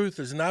about Truth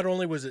is not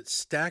only was it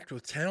stacked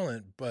with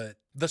talent, but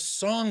the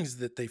songs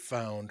that they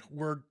found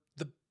were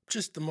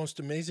just the most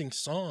amazing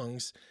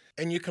songs.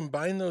 And you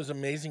combine those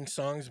amazing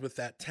songs with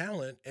that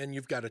talent, and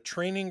you've got a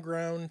training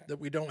ground that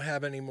we don't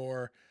have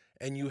anymore,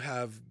 and you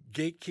have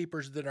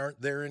gatekeepers that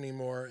aren't there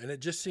anymore. And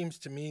it just seems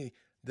to me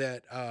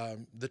that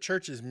the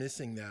church is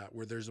missing that,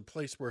 where there's a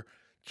place where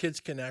kids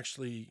can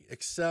actually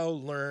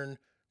excel, learn,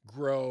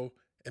 grow,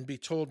 and be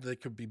told they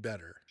could be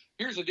better.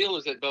 Here's the deal: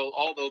 is that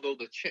although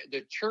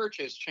the church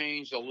has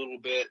changed a little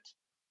bit,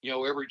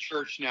 every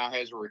church now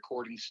has a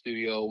recording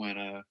studio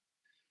and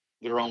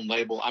their own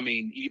label. I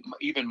mean,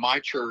 even my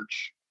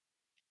church,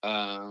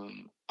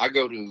 I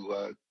go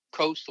to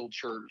Coastal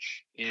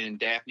Church in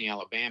Daphne,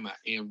 Alabama,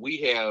 and we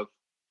have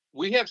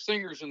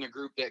singers in the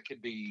group that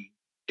could be,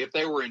 if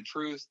they were in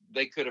Truth,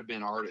 they could have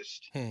been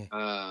artists.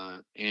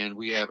 And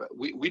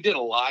we did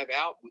a live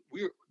out.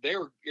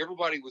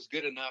 Everybody was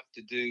good enough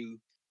to do,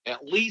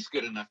 at least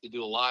good enough to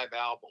do a live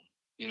album,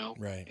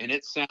 Right. And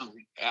it sounds,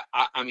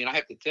 I mean, I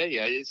have to tell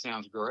you, it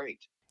sounds great.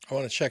 I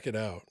want to check it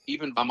out.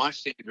 Even by my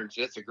standards,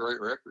 that's a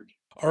great record.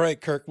 All right,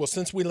 Kirk. Well,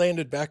 since we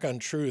landed back on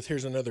Truth,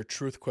 here's another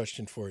Truth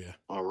question for you.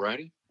 All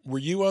righty. Were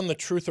you on the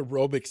Truth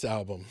Aerobics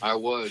album? I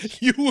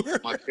was. You were?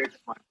 My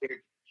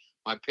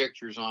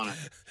picture's on it.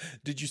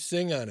 Did you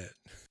sing on it?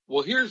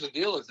 Well, here's the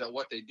deal: is that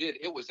what they did?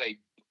 It was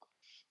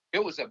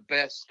It was a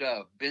best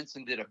of.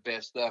 Benson did a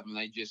best of, and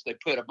they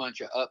put a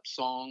bunch of up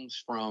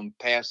songs from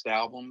past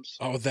albums.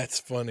 Oh, that's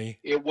funny.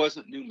 It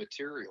wasn't new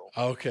material.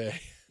 Okay.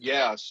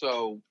 Yeah,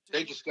 so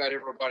they just got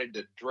everybody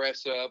to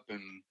dress up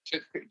and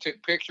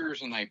took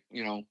pictures, and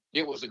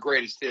it was the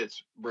greatest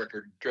hits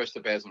record dressed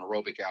up as an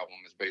aerobic album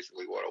is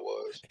basically what it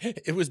was.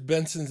 It was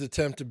Benson's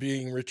attempt to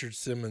being Richard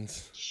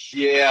Simmons.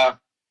 Yeah,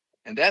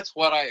 and that's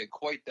what I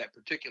equate that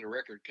particular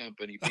record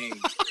company being.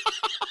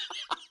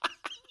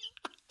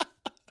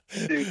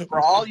 Dude, for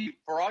all you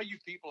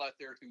people out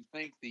there who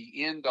think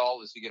the end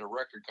all is to get a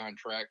record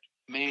contract,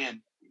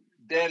 man,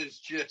 that is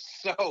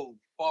just so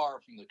far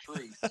from the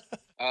truth.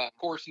 Of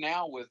course,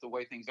 now with the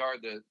way things are,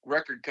 the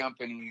record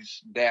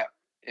companies that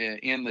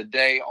in the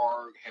day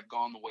have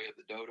gone the way of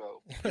the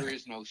dodo. There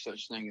is no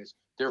such thing as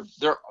there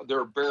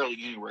are barely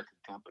any record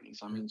companies.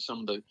 I mean,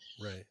 some of the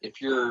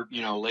if you're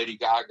Lady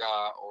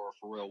Gaga or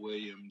Pharrell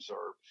Williams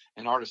or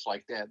an artist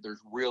like that, there's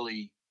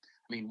really.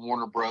 I mean,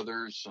 Warner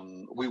Brothers,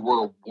 and we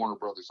were Warner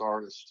Brothers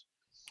artists.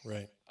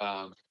 Right.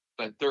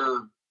 But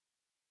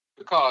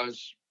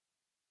because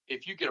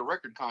if you get a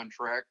record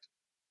contract,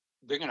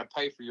 they're going to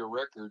pay for your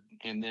record,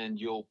 and then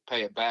you'll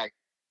pay it back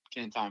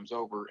 10 times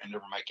over and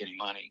never make any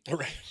money.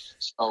 Right.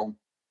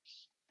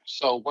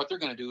 So what they're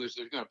going to do is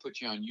they're going to put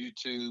you on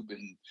YouTube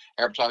and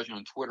advertise you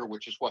on Twitter,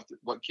 which is what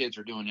kids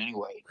are doing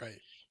anyway. Right.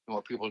 And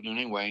what people are doing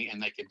anyway,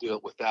 and they can do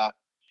it without.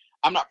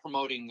 I'm not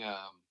promoting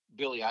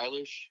Billie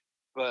Eilish,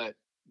 but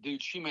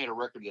dude, she made a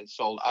record that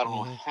sold I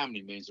don't know how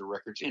many millions of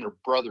records in her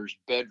brother's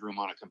bedroom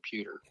on a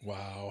computer.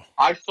 Wow.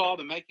 I saw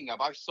the making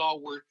of. I saw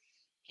where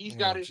he's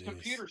got his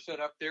computer set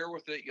up there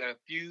with a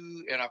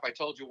few. And if I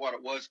told you what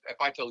it was, if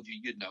I told you,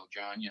 you'd know,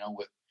 John.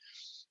 With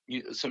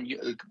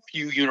a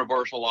few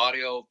Universal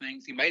Audio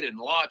things, he made it in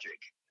Logic.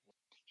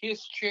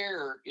 His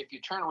chair, if you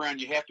turn around,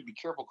 you have to be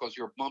careful because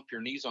you'll bump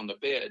your knees on the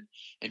bed.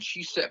 And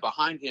she sat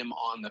behind him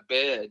on the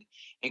bed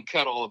and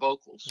cut all the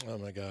vocals. Oh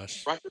my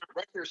gosh! Right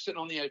there, sitting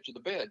on the edge of the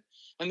bed.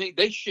 And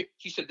she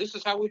said, "This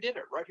is how we did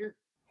it, right here."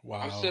 Wow!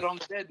 I sit on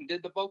the bed and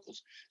did the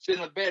vocals. Sit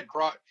on the bed,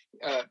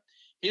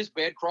 his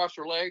bed, crossed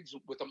her legs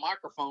with a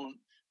microphone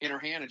in her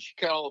hand, and she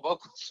cut all the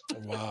vocals.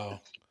 Wow!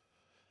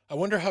 I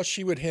wonder how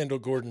she would handle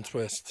Gordon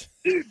Twist.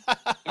 Dude,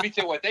 let me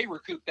tell you what, they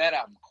recouped that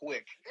album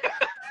quick.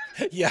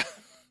 Yeah.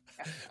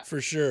 For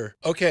sure.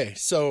 Okay,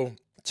 so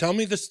tell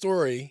me the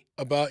story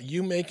about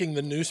you making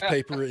the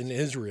newspaper in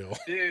Israel.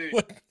 Dude,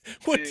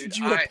 what did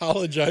you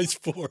apologize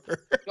for?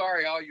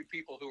 Sorry, all you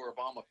people who are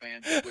Obama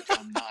fans, which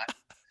I'm not.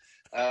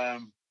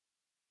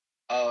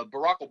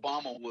 Barack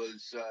Obama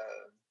was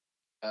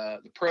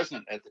the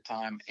president at the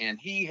time, and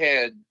he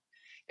had,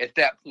 at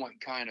that point,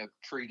 kind of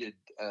treated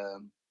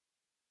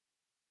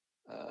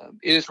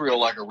Israel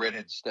like a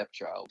redheaded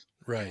stepchild.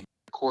 Right.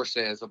 Of course,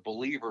 as a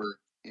believer,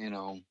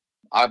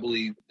 I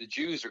believe the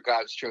Jews are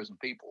God's chosen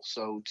people.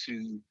 So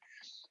to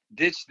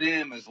ditch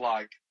them is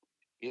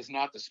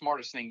not the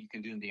smartest thing you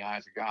can do in the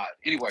eyes of God.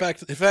 Anyway.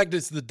 In fact,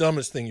 it's the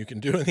dumbest thing you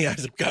can do in the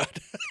eyes of God.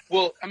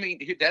 Well, I mean,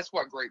 that's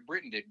what Great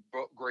Britain did.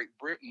 Great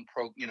Britain,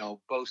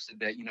 boasted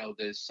that,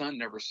 the sun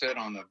never set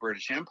on the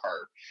British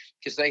Empire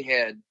because they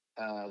had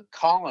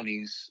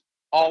colonies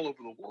all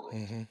over the world.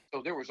 Mm-hmm.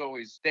 So there was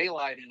always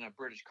daylight in a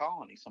British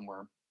colony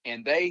somewhere.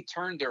 And they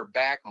turned their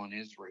back on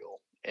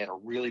Israel at a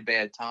really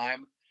bad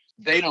time.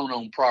 They don't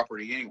own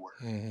property anywhere.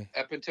 Mm-hmm.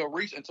 Up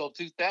until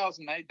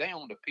 2000, they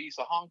owned a piece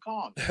of Hong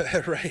Kong.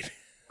 Right.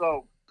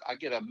 So I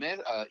get a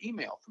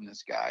email from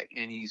this guy,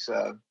 and he's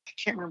I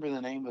can't remember the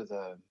name of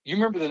you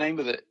remember the name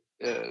of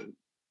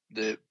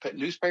the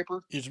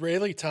newspaper?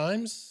 Israeli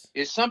Times?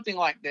 It's something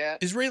like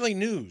that. Israeli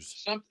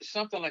News.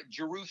 Something like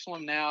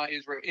Jerusalem Now,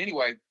 Israel.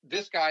 Anyway,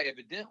 this guy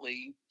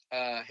evidently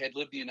had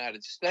lived in the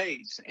United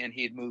States, and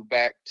he had moved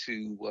back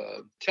to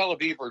Tel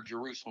Aviv or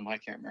Jerusalem. I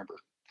can't remember.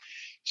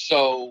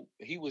 So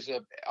he was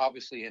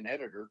obviously an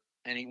editor,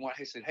 and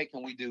he said, "Hey,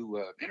 can we do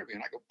an interview?"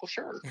 And I go, "Well,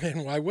 sure."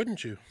 And why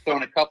wouldn't you? So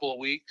in a couple of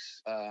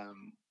weeks,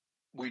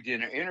 we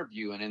did an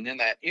interview, and in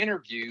that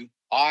interview,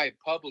 I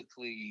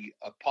publicly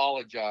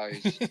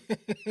apologized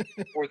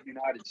for the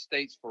United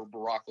States for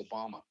Barack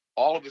Obama.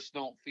 All of us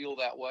don't feel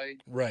that way.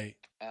 Right.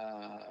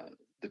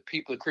 The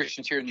people, the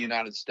Christians here in the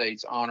United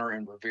States, honor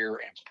and revere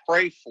and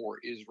pray for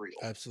Israel.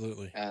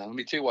 Absolutely. Let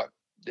me tell you what.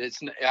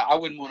 I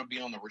wouldn't want to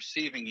be on the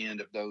receiving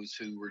end of those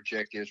who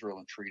reject Israel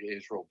and treat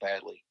Israel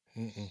badly.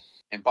 Mm-mm.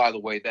 And by the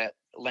way, that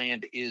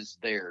land is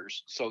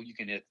theirs, so you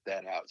can edit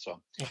that out. So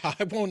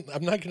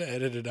I'm not going to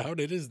edit it out.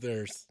 It is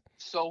theirs.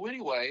 So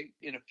anyway,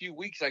 in a few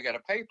weeks, I got a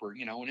paper,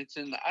 and it's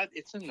in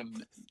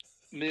the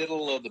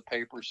middle of the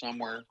paper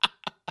somewhere.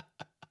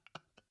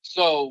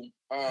 So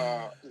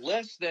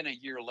less than a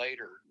year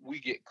later, we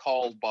get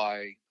called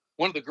by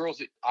one of the girls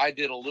that I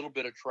did a little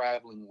bit of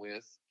traveling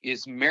with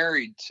is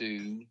married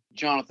to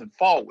Jonathan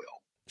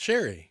Falwell.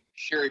 Sherry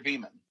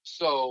Beeman.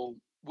 So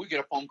we get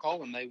a phone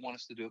call and they want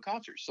us to do a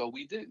concert. So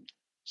we do.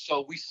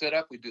 So we set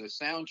up, we do a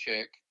sound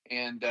check,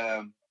 and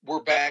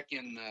we're back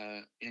in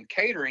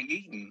catering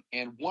eating.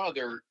 And one of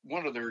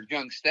their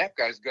young staff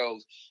guys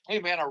goes, "Hey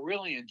man, I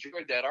really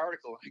enjoyed that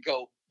article." And I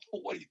go,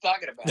 "What are you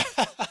talking about?"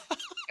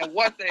 And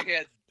what they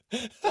had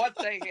what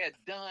they had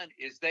done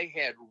is they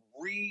had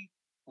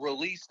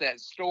re-released that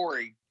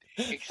story,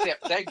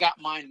 except they got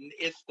mine.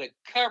 It's the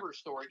cover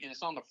story, and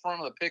it's on the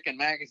front of the Pickin'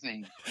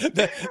 magazine.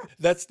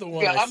 That's the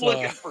one Yeah, I I'm saw.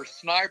 looking for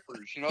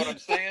snipers. You know what I'm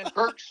saying?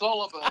 Kirk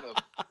Sullivan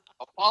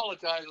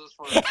apologizes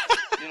for,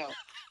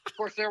 of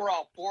course they were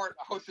all for it.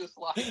 I was just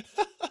like,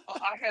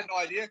 I had no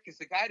idea because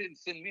the guy didn't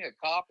send me a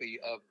copy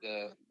of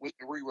when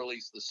they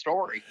re-released the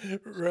story.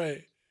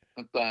 Right.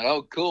 I thought,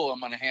 oh, cool. I'm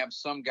going to have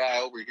some guy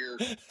over here,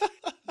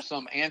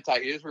 some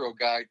anti-Israel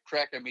guy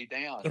tracking me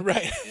down.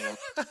 Right.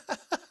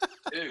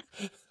 Dude,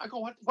 I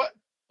go,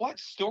 what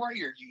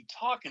story are you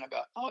talking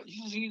about? Oh,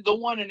 the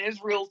one in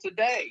Israel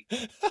Today.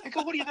 I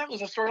go, what do you think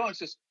was a story? It's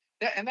just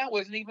that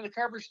wasn't even the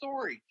cover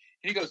story.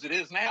 And he goes, it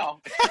is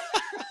now.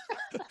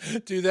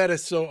 Dude, that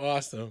is so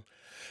awesome.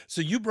 So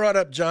you brought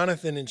up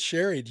Jonathan and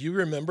Sherry. Do you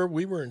remember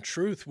we were in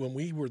Truth when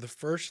we were the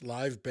first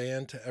live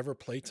band to ever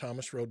play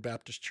Thomas Road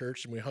Baptist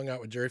Church, and we hung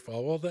out with Jerry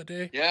Falwell that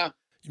day? Yeah.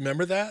 You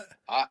remember that?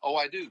 I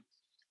do.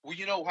 Well,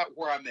 you know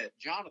where I met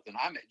Jonathan?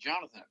 I met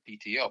Jonathan at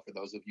PTL. For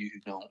those of you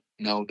who don't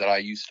know, that I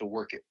used to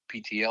work at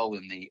PTL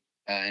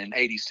in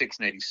 '86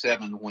 and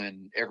 '87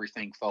 when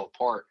everything fell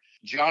apart.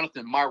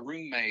 Jonathan, my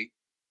roommate,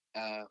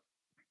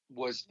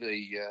 was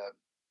the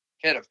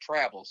head of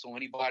travel. So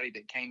anybody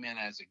that came in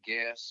as a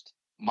guest,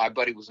 my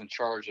buddy was in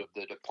charge of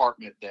the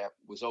department that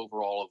was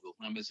over all of the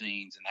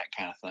limousines and that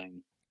kind of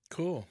thing.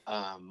 Cool.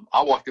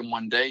 I walked in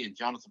one day and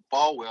Jonathan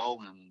Falwell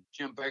and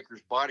Jim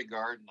Baker's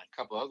bodyguard and a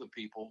couple other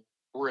people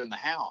were in the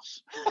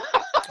house.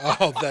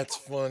 Oh, that's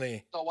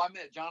funny. So I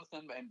met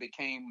Jonathan and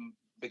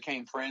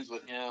became friends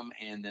with him,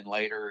 and then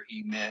later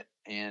he met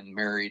and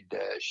married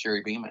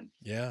Sherry Beeman.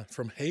 Yeah,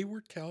 from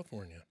Hayward,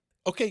 California.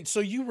 Okay, so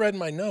you read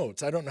my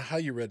notes. I don't know how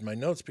you read my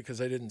notes because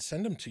I didn't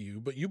send them to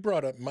you, but you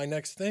brought up my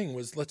next thing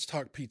was let's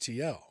talk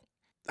PTL.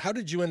 How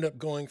did you end up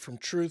going from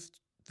Truth,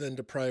 then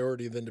to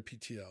Priority, then to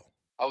PTL?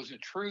 I was in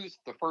Truth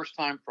the first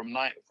time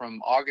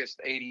from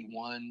August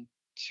 '81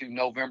 to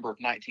November of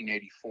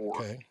 1984.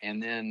 Okay.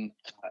 And then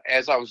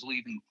as I was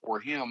leaving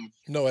for him.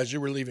 No, as you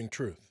were leaving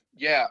Truth.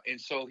 Yeah,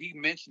 and so he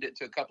mentioned it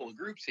to a couple of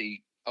groups.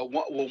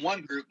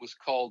 One group was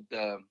called,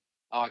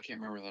 I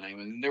can't remember the name.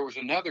 And there was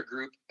another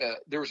group.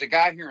 There was a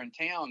guy here in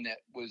town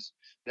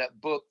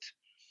that booked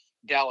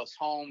Dallas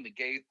Home, the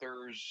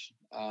Gaithers,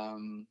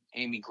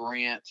 Amy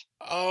Grant.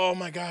 Oh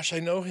my gosh, I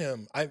know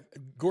him.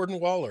 Gordon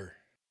Waller.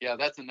 Yeah,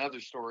 that's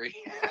another story.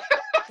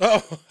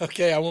 Oh,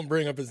 okay. I won't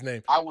bring up his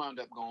name. I wound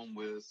up going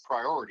with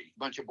Priority, a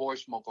bunch of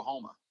boys from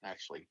Oklahoma,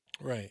 actually.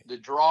 Right. The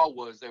draw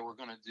was they were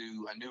going to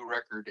do a new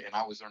record, and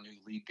I was their new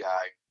lead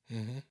guy.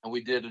 Mm-hmm. And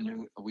we did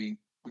we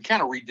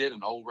kind of redid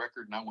an old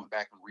record, and I went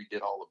back and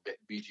redid all the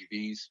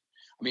BGVs.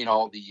 I mean,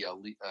 all the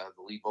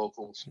lead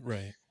vocals.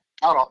 Right.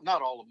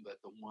 Not all of them, but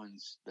the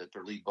ones that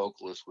their lead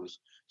vocalist was.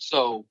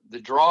 So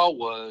the draw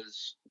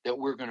was that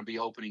we're going to be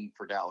opening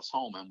for Dallas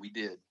Home, and we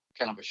did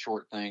kind of a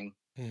short thing.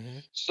 Mm-hmm.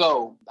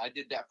 So I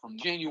did that from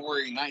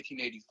January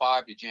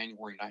 1985 to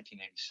January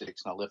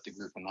 1986, and I left the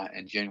group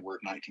in January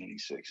of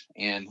 1986.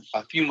 And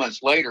a few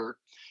months later,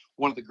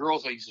 one of the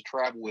girls I used to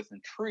travel with in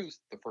Truth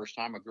the first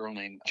time, a girl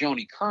named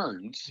Joni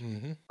Kearns,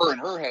 Mm-hmm. her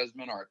and her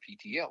husband are at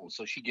PTL.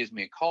 So she gives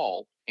me a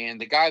call, and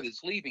the guy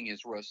that's leaving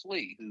is Russ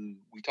Lee, who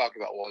we talked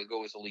about a while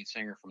ago as the lead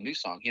singer from New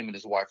Song. Him and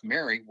his wife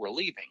Mary were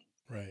leaving.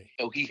 Right.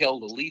 So he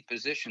held a lead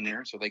position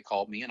there, so they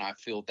called me, and I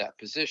filled that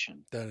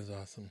position. That is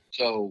awesome.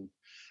 So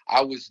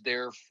I was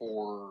there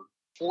for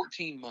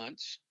 14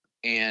 months,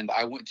 and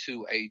I went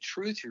to a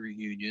Truth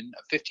reunion,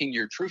 a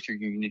 15-year Truth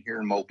reunion here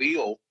in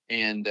Mobile.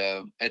 And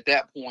at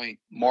that point,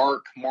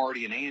 Mark,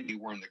 Marty, and Andy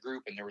were in the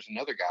group, and there was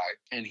another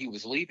guy, and he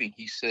was leaving.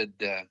 He said,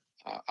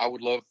 I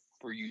would love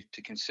for you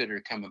to consider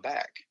coming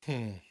back.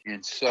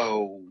 And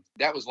so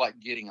that was like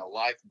getting a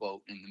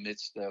lifeboat in the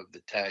midst of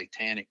the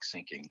Titanic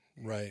sinking.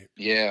 Right.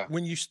 Yeah.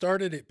 When you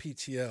started at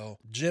PTL,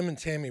 Jim and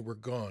Tammy were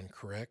gone,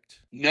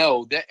 correct?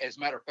 No, that as a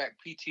matter of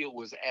fact, PTL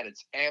was at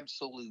its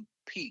absolute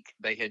peak.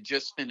 They had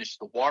just finished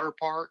the water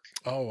park.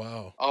 Oh,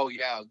 wow. Oh,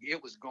 yeah.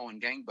 It was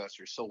going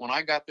gangbusters. So when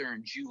I got there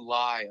in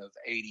July of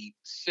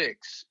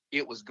 '86,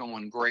 it was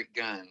going great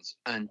guns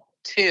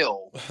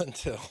until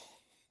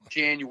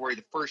January,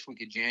 the first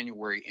week of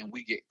January, and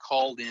we get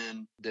called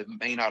in the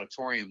main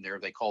auditorium there.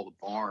 They call the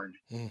barn.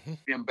 Mm-hmm.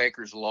 Jim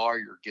Baker's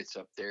lawyer gets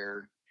up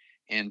there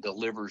and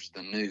delivers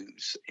the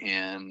news.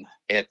 And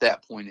at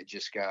that point, it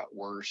just got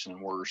worse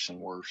and worse and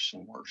worse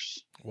and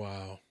worse.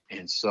 Wow.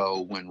 And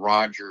so when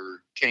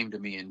Roger came to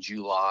me in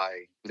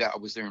July, I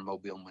was there in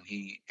Mobile when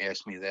he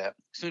asked me that.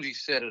 As soon as he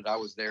said it, I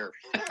was there.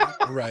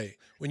 Right.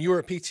 When you were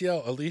at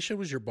PTL, Alicia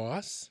was your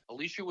boss?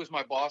 Alicia was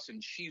my boss,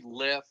 and she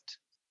left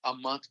a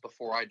month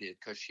before I did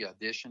because she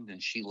auditioned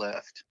and she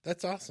left.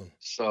 That's awesome.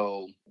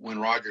 So when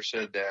Roger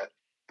said that,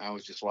 I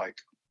was just like,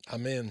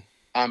 I'm in.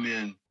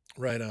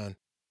 Right on.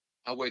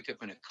 I wake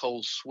up in a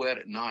cold sweat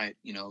at night,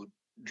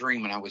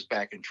 dreaming I was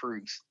back in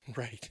Truth.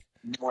 Right.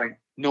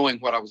 Knowing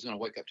what I was going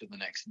to wake up to the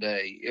next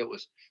day. It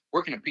was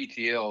working at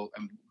PTL,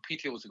 and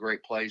PTL was a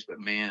great place, but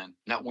man,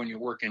 not when you're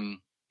working,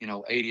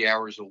 80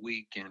 hours a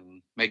week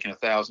and making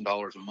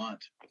 $1,000 a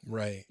month.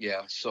 Right.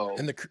 Yeah. So,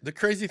 And the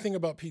crazy thing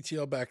about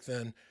PTL back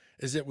then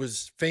is it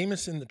was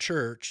famous in the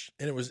church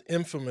and it was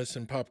infamous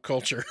in pop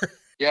culture.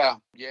 yeah.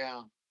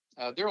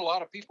 There are a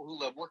lot of people who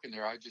love working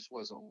there. I just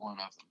wasn't one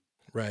of them.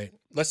 Right.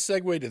 Let's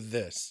segue to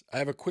this. I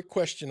have a quick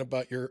question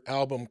about your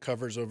album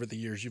covers over the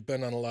years. You've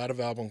been on a lot of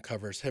album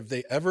covers. Have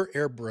they ever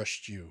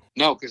airbrushed you?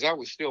 No, because I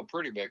was still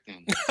pretty back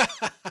then.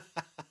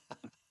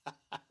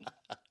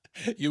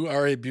 You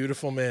are a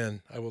beautiful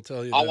man. I will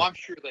tell you Oh, that. I'm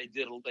sure they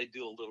do a little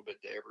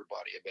bit to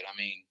everybody. But I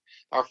mean,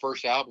 our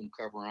first album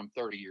cover, I'm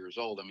 30 years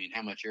old. I mean,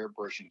 how much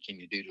airbrushing can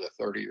you do to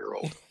a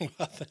 30-year-old?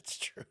 Well, that's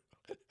true.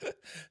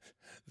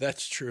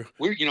 That's true.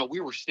 We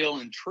were still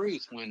in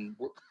Truth when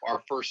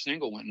our first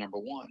single went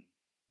 #1.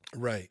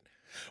 Right.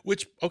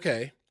 Which,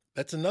 okay,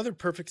 that's another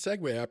perfect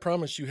segue. I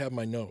promise you have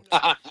my notes.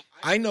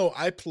 I know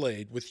I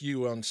played with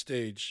you on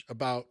stage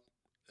about,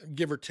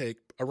 give or take,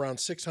 around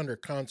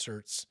 600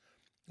 concerts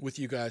with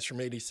you guys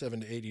from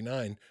 87 to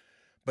 89.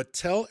 But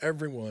tell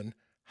everyone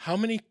how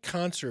many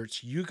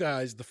concerts you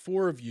guys, the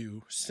four of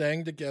you,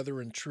 sang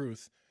together in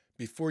Truth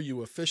before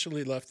you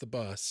officially left the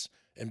bus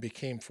and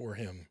became For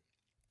Him.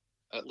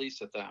 At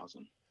least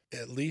 1,000.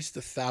 At least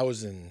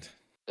 1,000.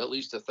 At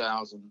least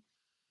 1,000.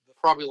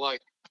 Probably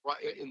like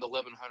right in the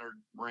 1,100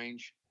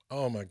 range.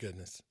 Oh my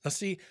goodness. Now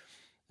see,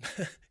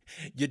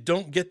 you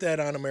don't get that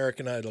on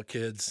American Idol,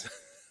 kids.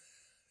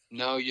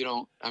 No, you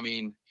don't. I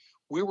mean,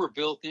 we were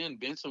built in.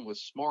 Benson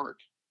was smart,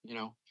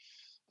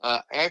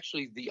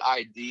 Actually, the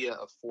idea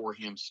of For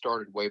Him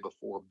started way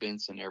before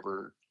Benson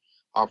ever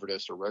offered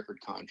us a record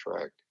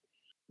contract.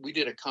 We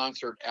did a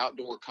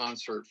outdoor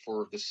concert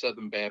for the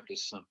Southern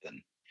Baptist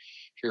something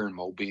here in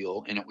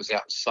Mobile, and it was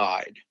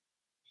outside.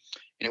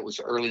 And it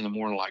was early in the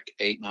morning, like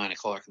 8, 9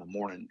 o'clock in the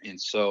morning.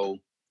 And so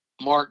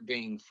Mark,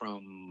 being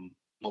from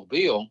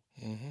Mobile,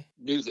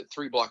 knew that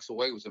 3 blocks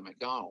away was a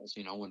McDonald's,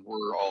 when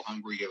we're all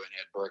hungry, haven't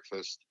had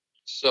breakfast.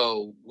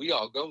 So we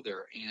all go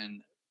there,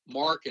 and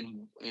Mark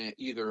and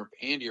either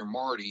Andy or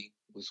Marty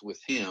was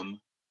with him,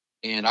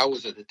 and I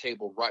was at the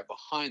table right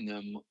behind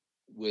them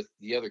with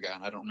the other guy,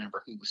 and I don't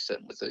remember who was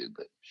sitting with who,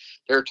 but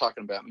they're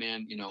talking about,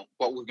 man,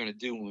 what we're going to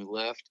do when we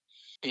left.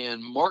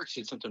 And Mark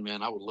said something,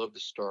 man, I would love to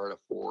start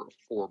a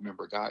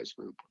four-member guys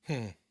group.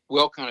 We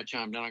all kind of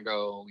chimed in. I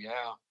go,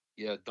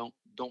 yeah,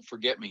 don't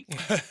forget me.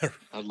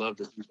 I'd love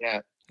to do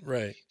that.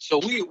 Right. So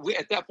we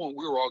at that point,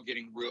 we were all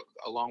getting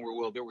along real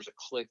well. There was a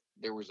click.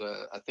 There was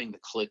a thing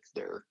that clicked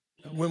there.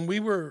 When we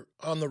were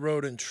on the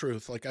road in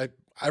Truth, like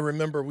I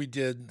remember we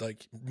did,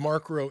 like,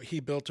 Mark wrote He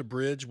Built a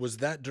Bridge. Was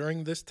that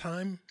during this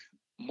time?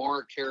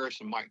 Mark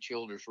Harris and Mike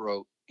Childers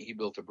wrote He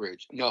Built a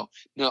Bridge. No.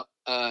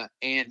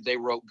 And they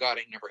wrote God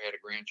Ain't Never Had a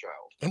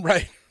Grandchild.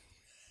 Right.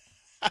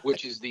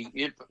 which is the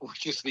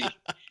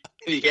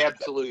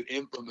absolute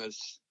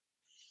infamous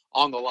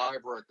on the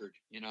live record,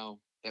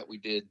 that we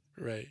did.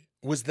 Right.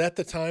 Was that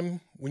the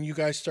time when you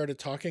guys started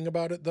talking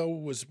about it, though?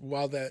 Was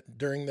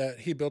during that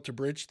He Built a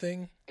Bridge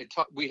thing?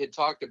 We had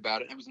talked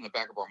about it. It was in the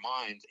back of our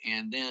minds.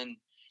 And then,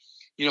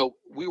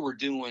 we were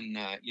doing,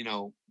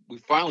 we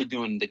finally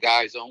doing the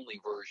guys only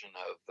version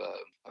of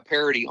a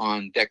parody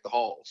on Deck the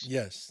Halls.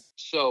 Yes.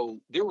 So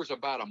there was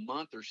about a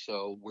month or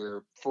so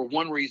where, for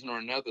one reason or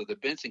another, the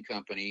Benson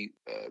Company,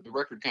 the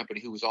record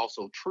company, who was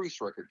also Truth's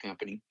record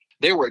company,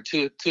 they were at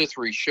two or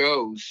three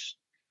shows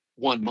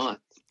 1 month.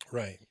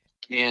 Right.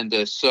 And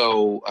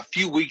so a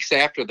few weeks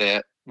after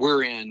that,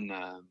 we're in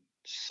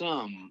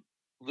some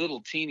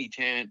little tiny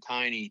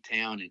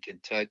town in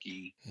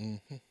Kentucky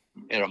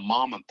at a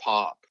mom and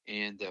pop.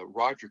 And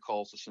Roger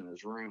calls us in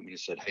his room and he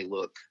said, "Hey,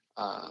 look,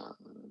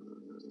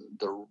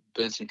 the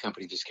Benson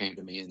Company just came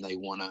to me and they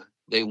want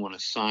to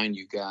sign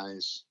you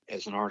guys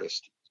as an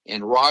artist."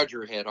 And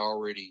Roger had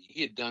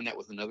done that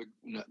with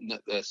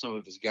some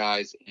of his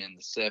guys in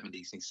the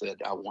 70s. He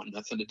said, "I want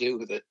nothing to do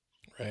with it."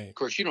 Right. Of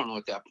course, you don't know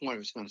at that point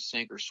if it's going to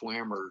sink or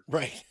swim or,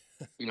 right.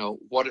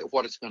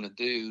 What it's going to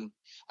do.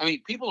 I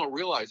mean, people don't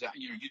realize that,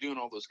 you're doing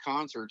all those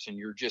concerts and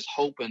you're just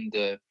hoping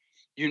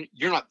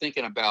you're not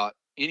thinking about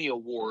any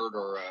award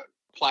or a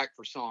plaque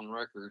for selling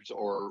records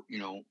or,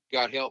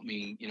 God help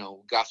me,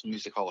 Gospel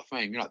Music Hall of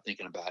Fame. You're not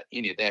thinking about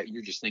any of that.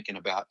 You're just thinking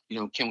about,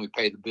 can we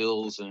pay the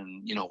bills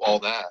and, all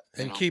that.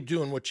 And keep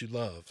doing what you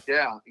love.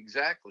 Yeah,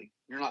 exactly.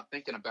 You're not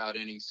thinking about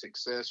any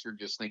success. You're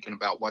just thinking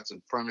about what's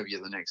in front of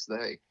you the next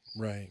day.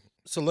 Right.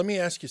 So let me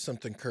ask you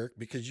something, Kirk,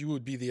 because you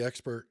would be the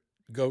expert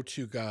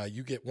go-to guy.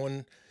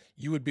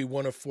 You would be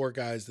one of 4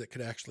 guys that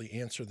could actually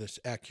answer this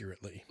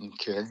accurately.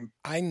 Okay.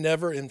 I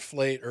never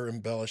inflate or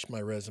embellish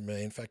my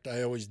resume. In fact,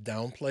 I always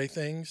downplay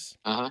things.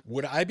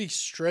 Would I be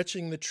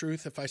stretching the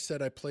truth if I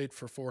said I played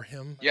for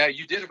him? Yeah,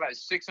 you did about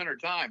 600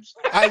 times.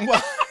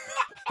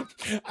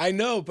 I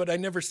know, but I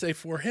never say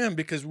for him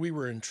because we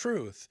were in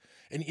Truth.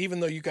 And even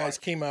though you guys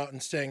came out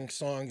and sang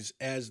songs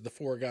as the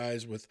 4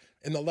 guys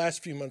in the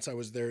last few months I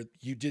was there,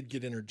 you did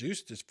get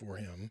introduced as For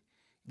Him.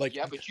 Like,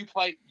 Yeah, but you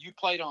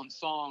played on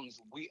songs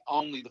we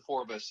only the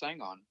four of us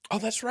sang on. oh,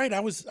 that's right.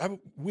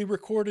 We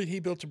recorded He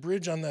Built a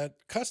Bridge on that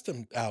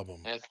custom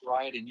album. That's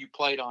right, and you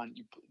played on.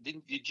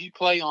 Did you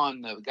play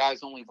on the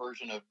guys only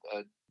version of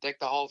Deck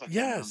the Halls? I can't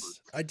remember. Yes,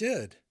 I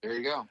did. There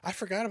you go. I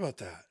forgot about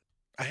that.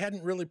 I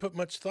hadn't really put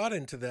much thought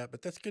into that,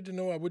 but that's good to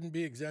know. I wouldn't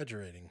be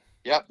exaggerating.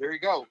 Yep, there you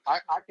go. I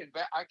can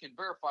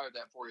verify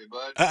that for you,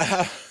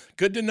 bud.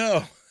 Good to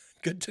know.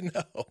 Good to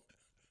know.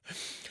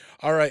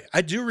 All right.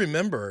 I do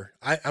remember,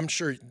 I'm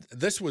sure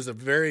this was a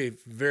very,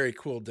 very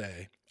cool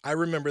day. I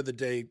remember the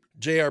day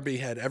JRB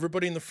had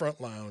everybody in the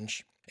front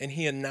lounge, and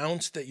he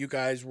announced that you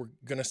guys were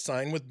going to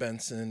sign with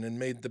Benson and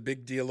made the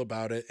big deal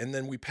about it. And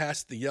then we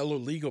passed the yellow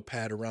legal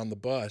pad around the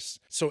bus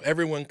so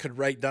everyone could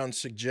write down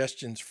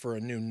suggestions for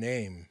a new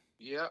name.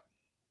 Yep.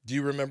 Do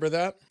you remember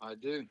that? I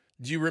do.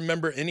 Do you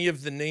remember any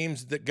of the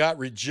names that got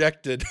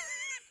rejected?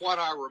 What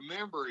I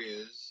remember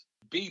is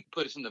B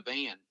put us in the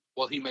van.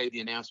 Well, he made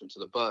the announcement to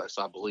the bus,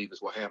 I believe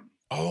is what happened.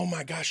 Oh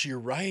my gosh, you're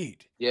right.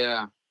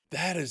 Yeah.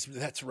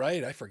 That's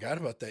right. I forgot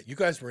about that. You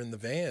guys were in the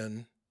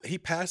van. He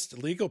passed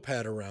the legal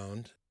pad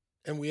around,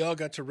 and we all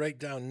got to write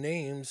down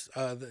names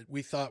that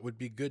we thought would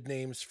be good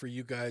names for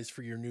you guys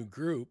for your new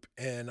group.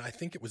 And I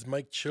think it was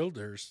Mike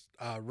Childers.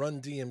 Run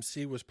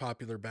DMC was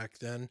popular back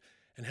then,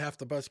 and half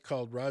the bus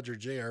called Roger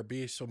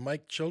JRB. So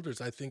Mike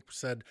Childers, I think,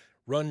 said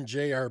Run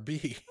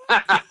JRB.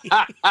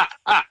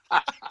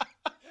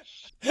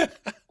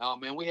 Oh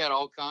man, we had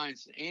all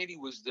kinds. Andy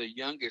was the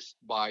youngest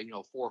by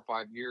 4 or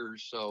 5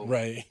 years, so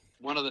Right.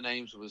 one of the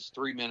names was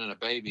 3 Men and a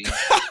Baby.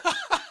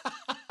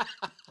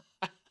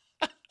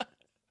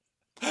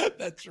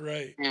 That's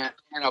right. And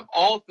of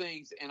all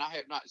things, and I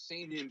have not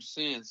seen him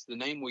since, the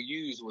name we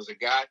used was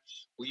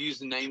we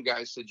used the name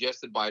guy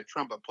suggested by a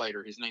trumpet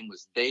player. His name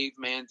was Dave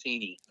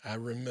Mantini. I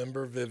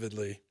remember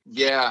vividly.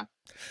 Yeah.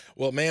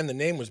 Well, man, the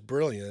name was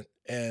brilliant,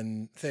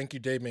 and thank you,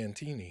 Dave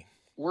Mantini.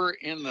 We're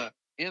in the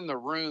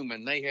room,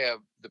 and they have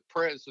the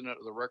president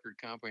of the record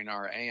company and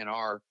our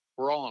A&R.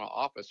 We're all in an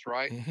office,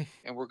 right? Mhm.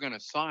 And we're going to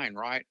sign,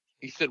 right?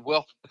 He said,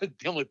 well, the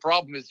only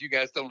problem is you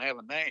guys don't have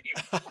a name.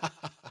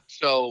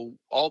 So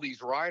all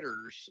these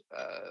writers,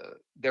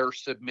 they're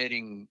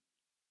submitting,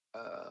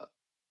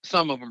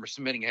 some of them are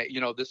submitting,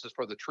 this is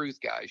for the Truth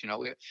guys.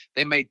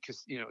 They made,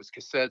 it's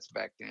cassettes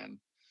back then,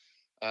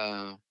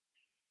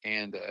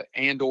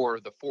 and or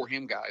the For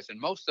Him guys. And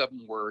most of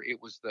them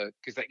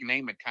because that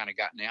name had kind of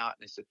gotten out.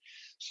 And they said,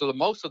 so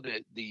most of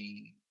the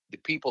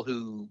people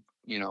who,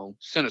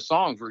 sent us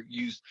songs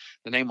used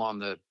the name on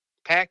the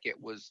packet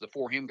was the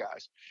For Him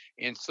guys.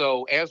 And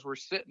so as we're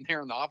sitting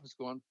there in the office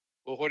going,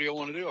 well, what do you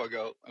want to do? I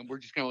go, and we're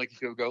just going to let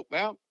you go,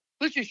 well,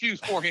 let's just use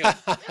For Him.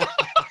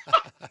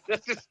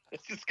 That's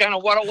just kind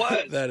of what it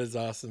was. That is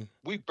awesome.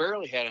 We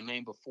barely had a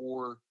name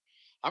before.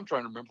 I'm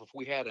trying to remember if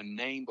we had a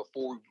name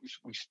before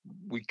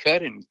we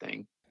cut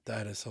anything.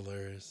 That is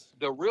hilarious.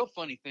 The real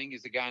funny thing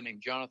is a guy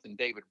named Jonathan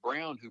David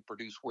Brown, who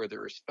produced Where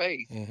There Is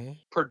Faith, Mm-hmm.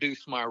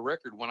 produced my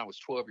record when I was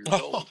 12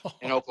 years old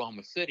in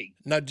Oklahoma City.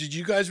 Now, did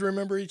you guys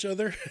remember each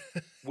other?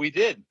 We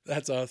did.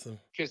 That's awesome.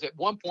 Because at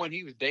one point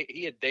he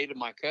had dated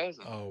my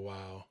cousin. Oh,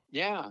 wow.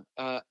 Yeah.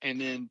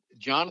 And then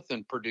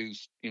Jonathan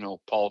produced,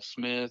 Paul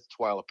Smith,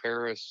 Twyla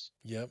Paris.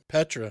 Yep.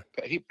 Petra.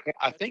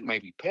 I think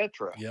maybe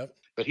Petra. Yep.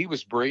 But he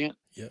was brilliant.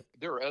 Yep.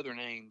 There are other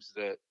names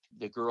that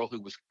the girl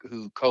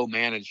who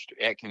co-managed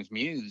Atkins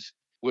Muse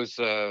went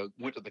to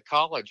the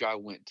college I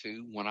went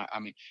to when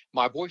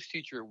my voice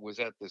teacher was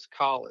at this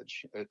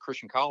college,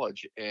 Christian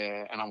college,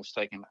 and I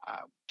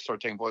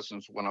started taking voice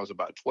lessons when I was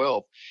about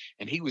 12,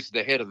 and he was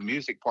the head of the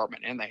music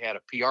department, and they had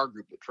a PR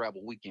group that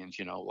traveled weekends,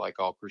 like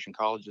all Christian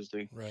colleges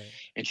do. Right.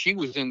 And she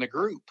was in the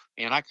group,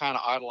 and I kind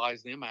of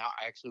idolized them. I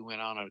actually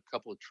went on a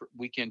couple of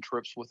weekend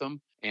trips with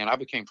them, and I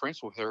became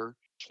friends with her.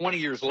 20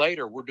 years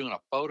later, we're doing a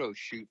photo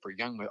shoot for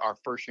our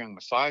first Young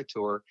Messiah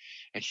tour,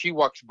 and she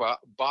walks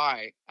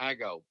by. I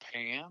go,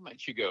 Pam, and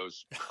she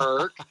goes,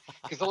 Kirk,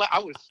 because I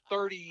was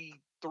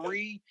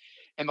 33,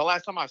 and the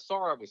last time I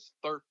saw her, I was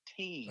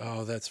 13.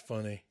 Oh, that's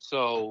funny.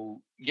 So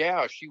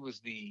yeah, she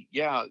was the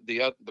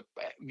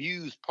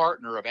Muse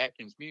partner of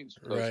Atkins Muse.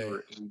 For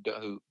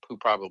those who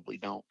probably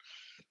don't.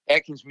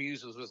 Atkins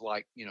Muse was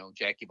like,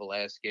 Jackie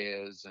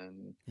Velasquez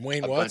and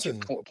Wayne Watson,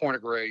 Point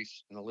of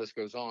Grace, and the list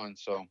goes on.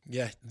 So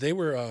yeah, they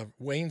were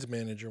Wayne's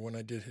manager when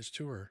I did his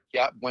tour.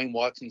 Yeah, Wayne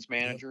Watson's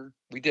manager.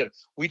 Yep.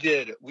 We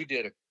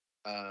did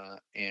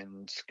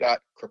and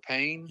Scott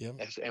Crepane. Yep.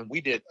 And we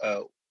did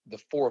the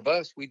four of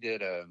us. We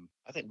did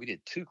I think we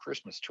did 2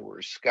 Christmas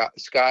tours.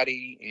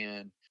 Scotty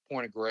and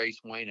Point of Grace,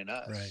 Wayne and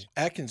us. Right.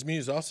 Atkins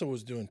Muse also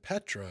was doing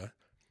Petra.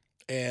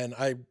 And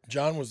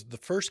John was the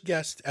first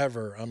guest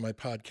ever on my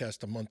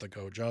podcast a month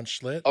ago, John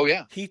Schlitt. Oh,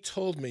 yeah. He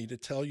told me to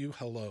tell you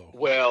hello.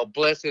 Well,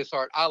 bless his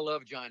heart. I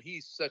love John.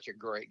 He's such a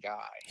great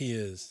guy. He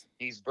is.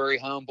 He's very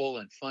humble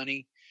and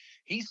funny.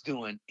 He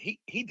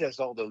does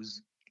all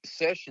those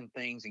session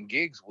things and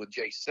gigs with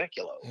Jay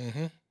Sekulow.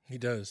 Mm-hmm. He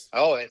does.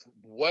 Oh, it's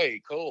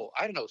way cool.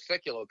 I didn't know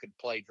Sekulow could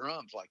play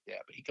drums like that,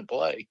 but he can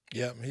play.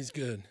 Yeah, he's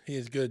good. He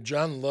is good.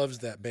 John loves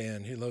that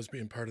band. He loves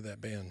being part of that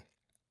band.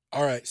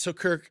 All right. So,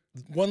 Kirk,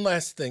 one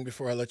last thing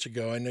before I let you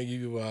go. I know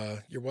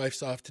your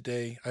wife's off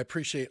today. I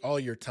appreciate all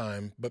your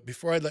time. But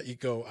before I let you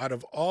go, out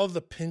of all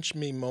the pinch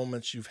me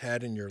moments you've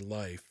had in your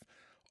life,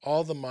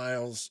 all the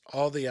miles,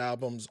 all the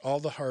albums, all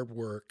the hard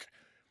work,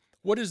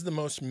 what is the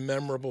most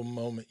memorable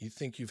moment you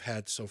think you've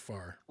had so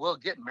far? Well,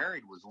 getting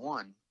married was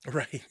one.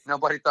 Right.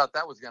 Nobody thought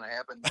that was going to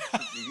happen to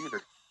me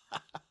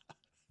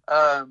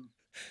either.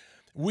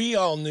 We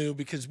all knew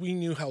because we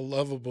knew how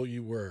lovable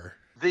you were.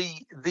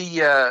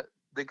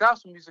 The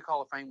Gospel Music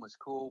Hall of Fame was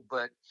cool,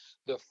 but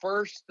the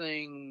first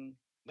thing,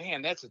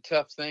 man, that's a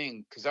tough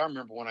thing, because I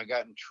remember when I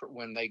got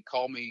when they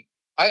called me.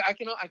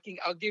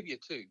 I'll give you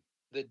two.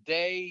 The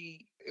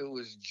day it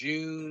was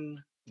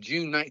June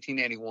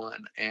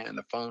 1981, and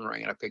the phone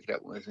rang, and I picked it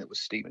up, and it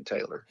was Stephen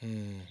Taylor.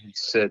 He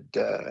said,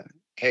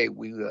 "Hey,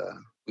 we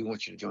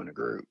want you to join the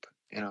group,"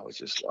 and I was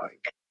just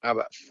like, I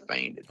about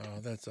fainted. Oh,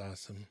 that's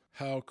awesome!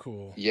 How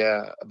cool!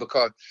 Yeah,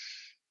 because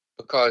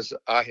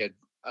I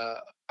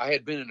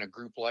had been in a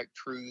group like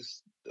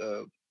Truth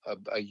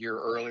a year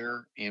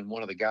earlier, and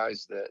one of the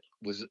guys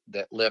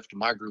that left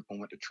my group and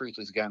went to Truth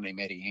was a guy named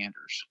Eddie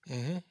Anders.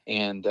 Mm-hmm.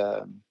 And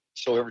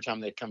so every time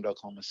they'd come to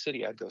Oklahoma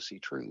City, I'd go see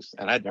Truth,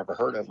 and I'd never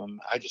heard of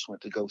him. I just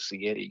went to go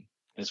see Eddie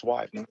and his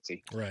wife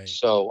Nancy. Right.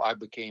 So I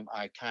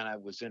kind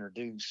of was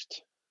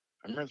introduced.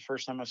 I remember the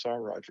first time I saw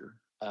Roger,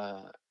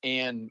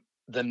 and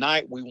the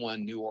night we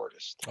won New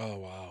Artist. Oh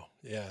wow,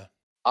 yeah.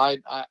 I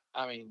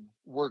mean,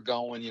 we're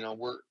going,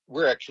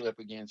 we're actually up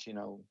against,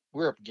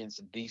 we're up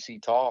against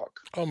DC Talk.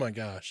 Oh my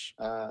gosh.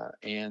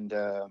 And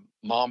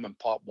Mom and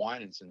Pop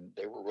Winans, and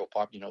they were real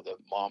pop, the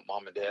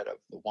mom and dad of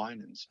the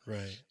Winans.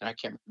 Right. And I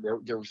can't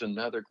remember, there was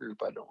another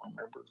group I don't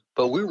remember.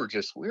 But we were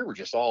just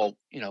all,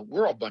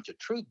 we're all a bunch of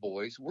Truth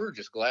boys. We're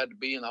just glad to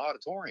be in the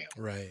auditorium.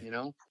 Right.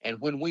 And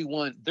when we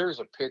won, there's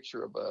a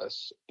picture of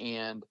us,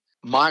 and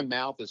my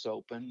mouth is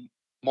open.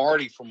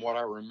 Marty, from what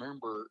I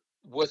remember,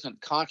 wasn't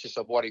conscious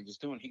of what he was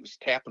doing. He was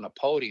tapping a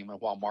podium, and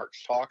while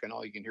Mark's talking,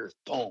 all you can hear is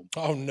boom.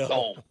 Oh no.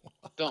 Boom.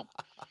 Boom.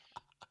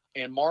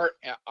 And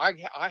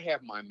I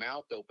have my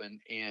mouth open,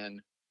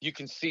 and you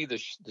can see the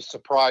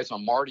surprise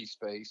on Marty's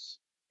face.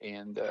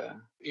 And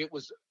it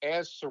was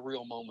as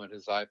surreal moment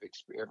as I've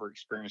ever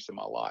experienced in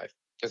my life,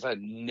 because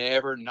I'd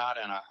never, not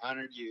in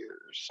 100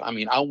 years. I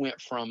mean, I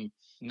went from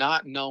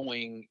not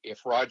knowing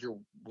if Roger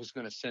was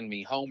going to send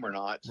me home or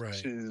not, right,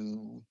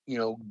 to,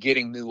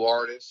 getting New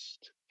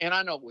Artist. And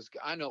I know it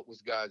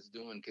was God's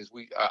doing, because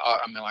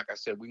I mean, like I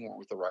said, we weren't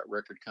with the right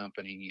record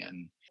company,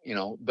 and,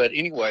 but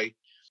anyway,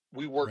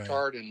 we worked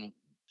hard, and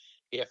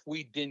if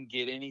we didn't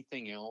get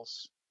anything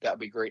else, that'd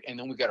be great. And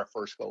then we got our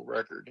first gold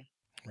record.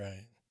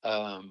 Right.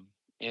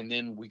 And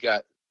then we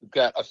got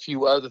a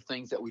few other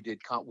things that we did.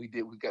 We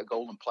got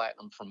gold and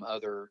platinum from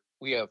other.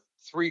 We have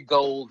 3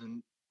 gold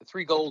and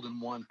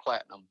 1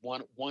 platinum.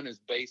 One is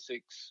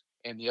basics,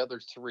 and the other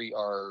 3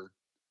 are,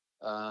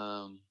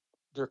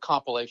 they're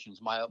compilations.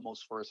 My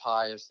Utmost for His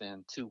Highest,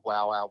 and 2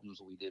 WOW albums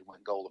we did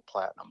went gold and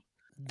platinum.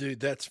 Dude,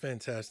 that's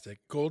fantastic.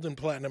 Gold and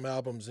platinum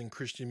albums in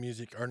Christian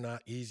music are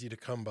not easy to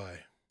come by.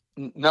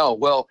 No,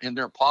 well, and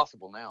they're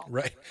impossible now.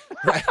 Right.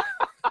 Right.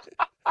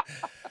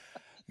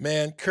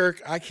 Man,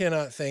 Kirk, I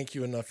cannot thank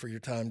you enough for your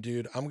time,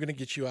 dude. I'm going to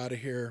get you out of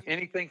here.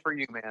 Anything for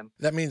you, man.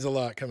 That means a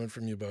lot coming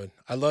from you, bud.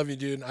 I love you,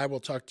 dude, and I will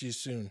talk to you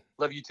soon.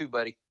 Love you too,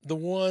 buddy. The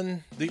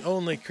one, the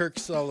only Kirk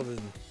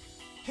Sullivan.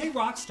 Hey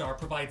Rockstar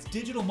provides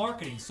digital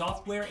marketing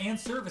software and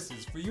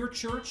services for your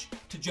church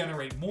to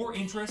generate more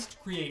interest,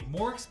 create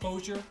more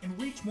exposure,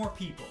 and reach more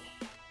people.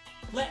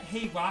 Let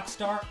Hey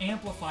Rockstar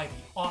amplify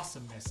the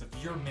awesomeness of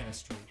your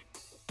ministry.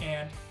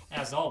 And,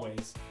 as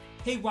always,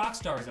 Hey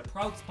Rockstar is a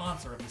proud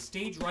sponsor of the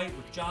Stage Right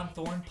with John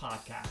Thorne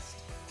podcast.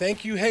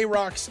 Thank you, Hey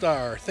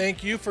Rockstar.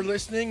 Thank you for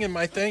listening, and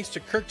my thanks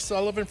to Kirk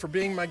Sullivan for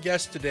being my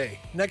guest today.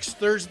 Next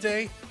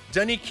Thursday,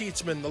 Denny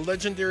Keatsman, the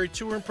legendary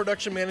tour and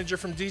production manager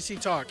from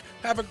DC Talk.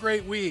 Have a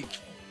great week.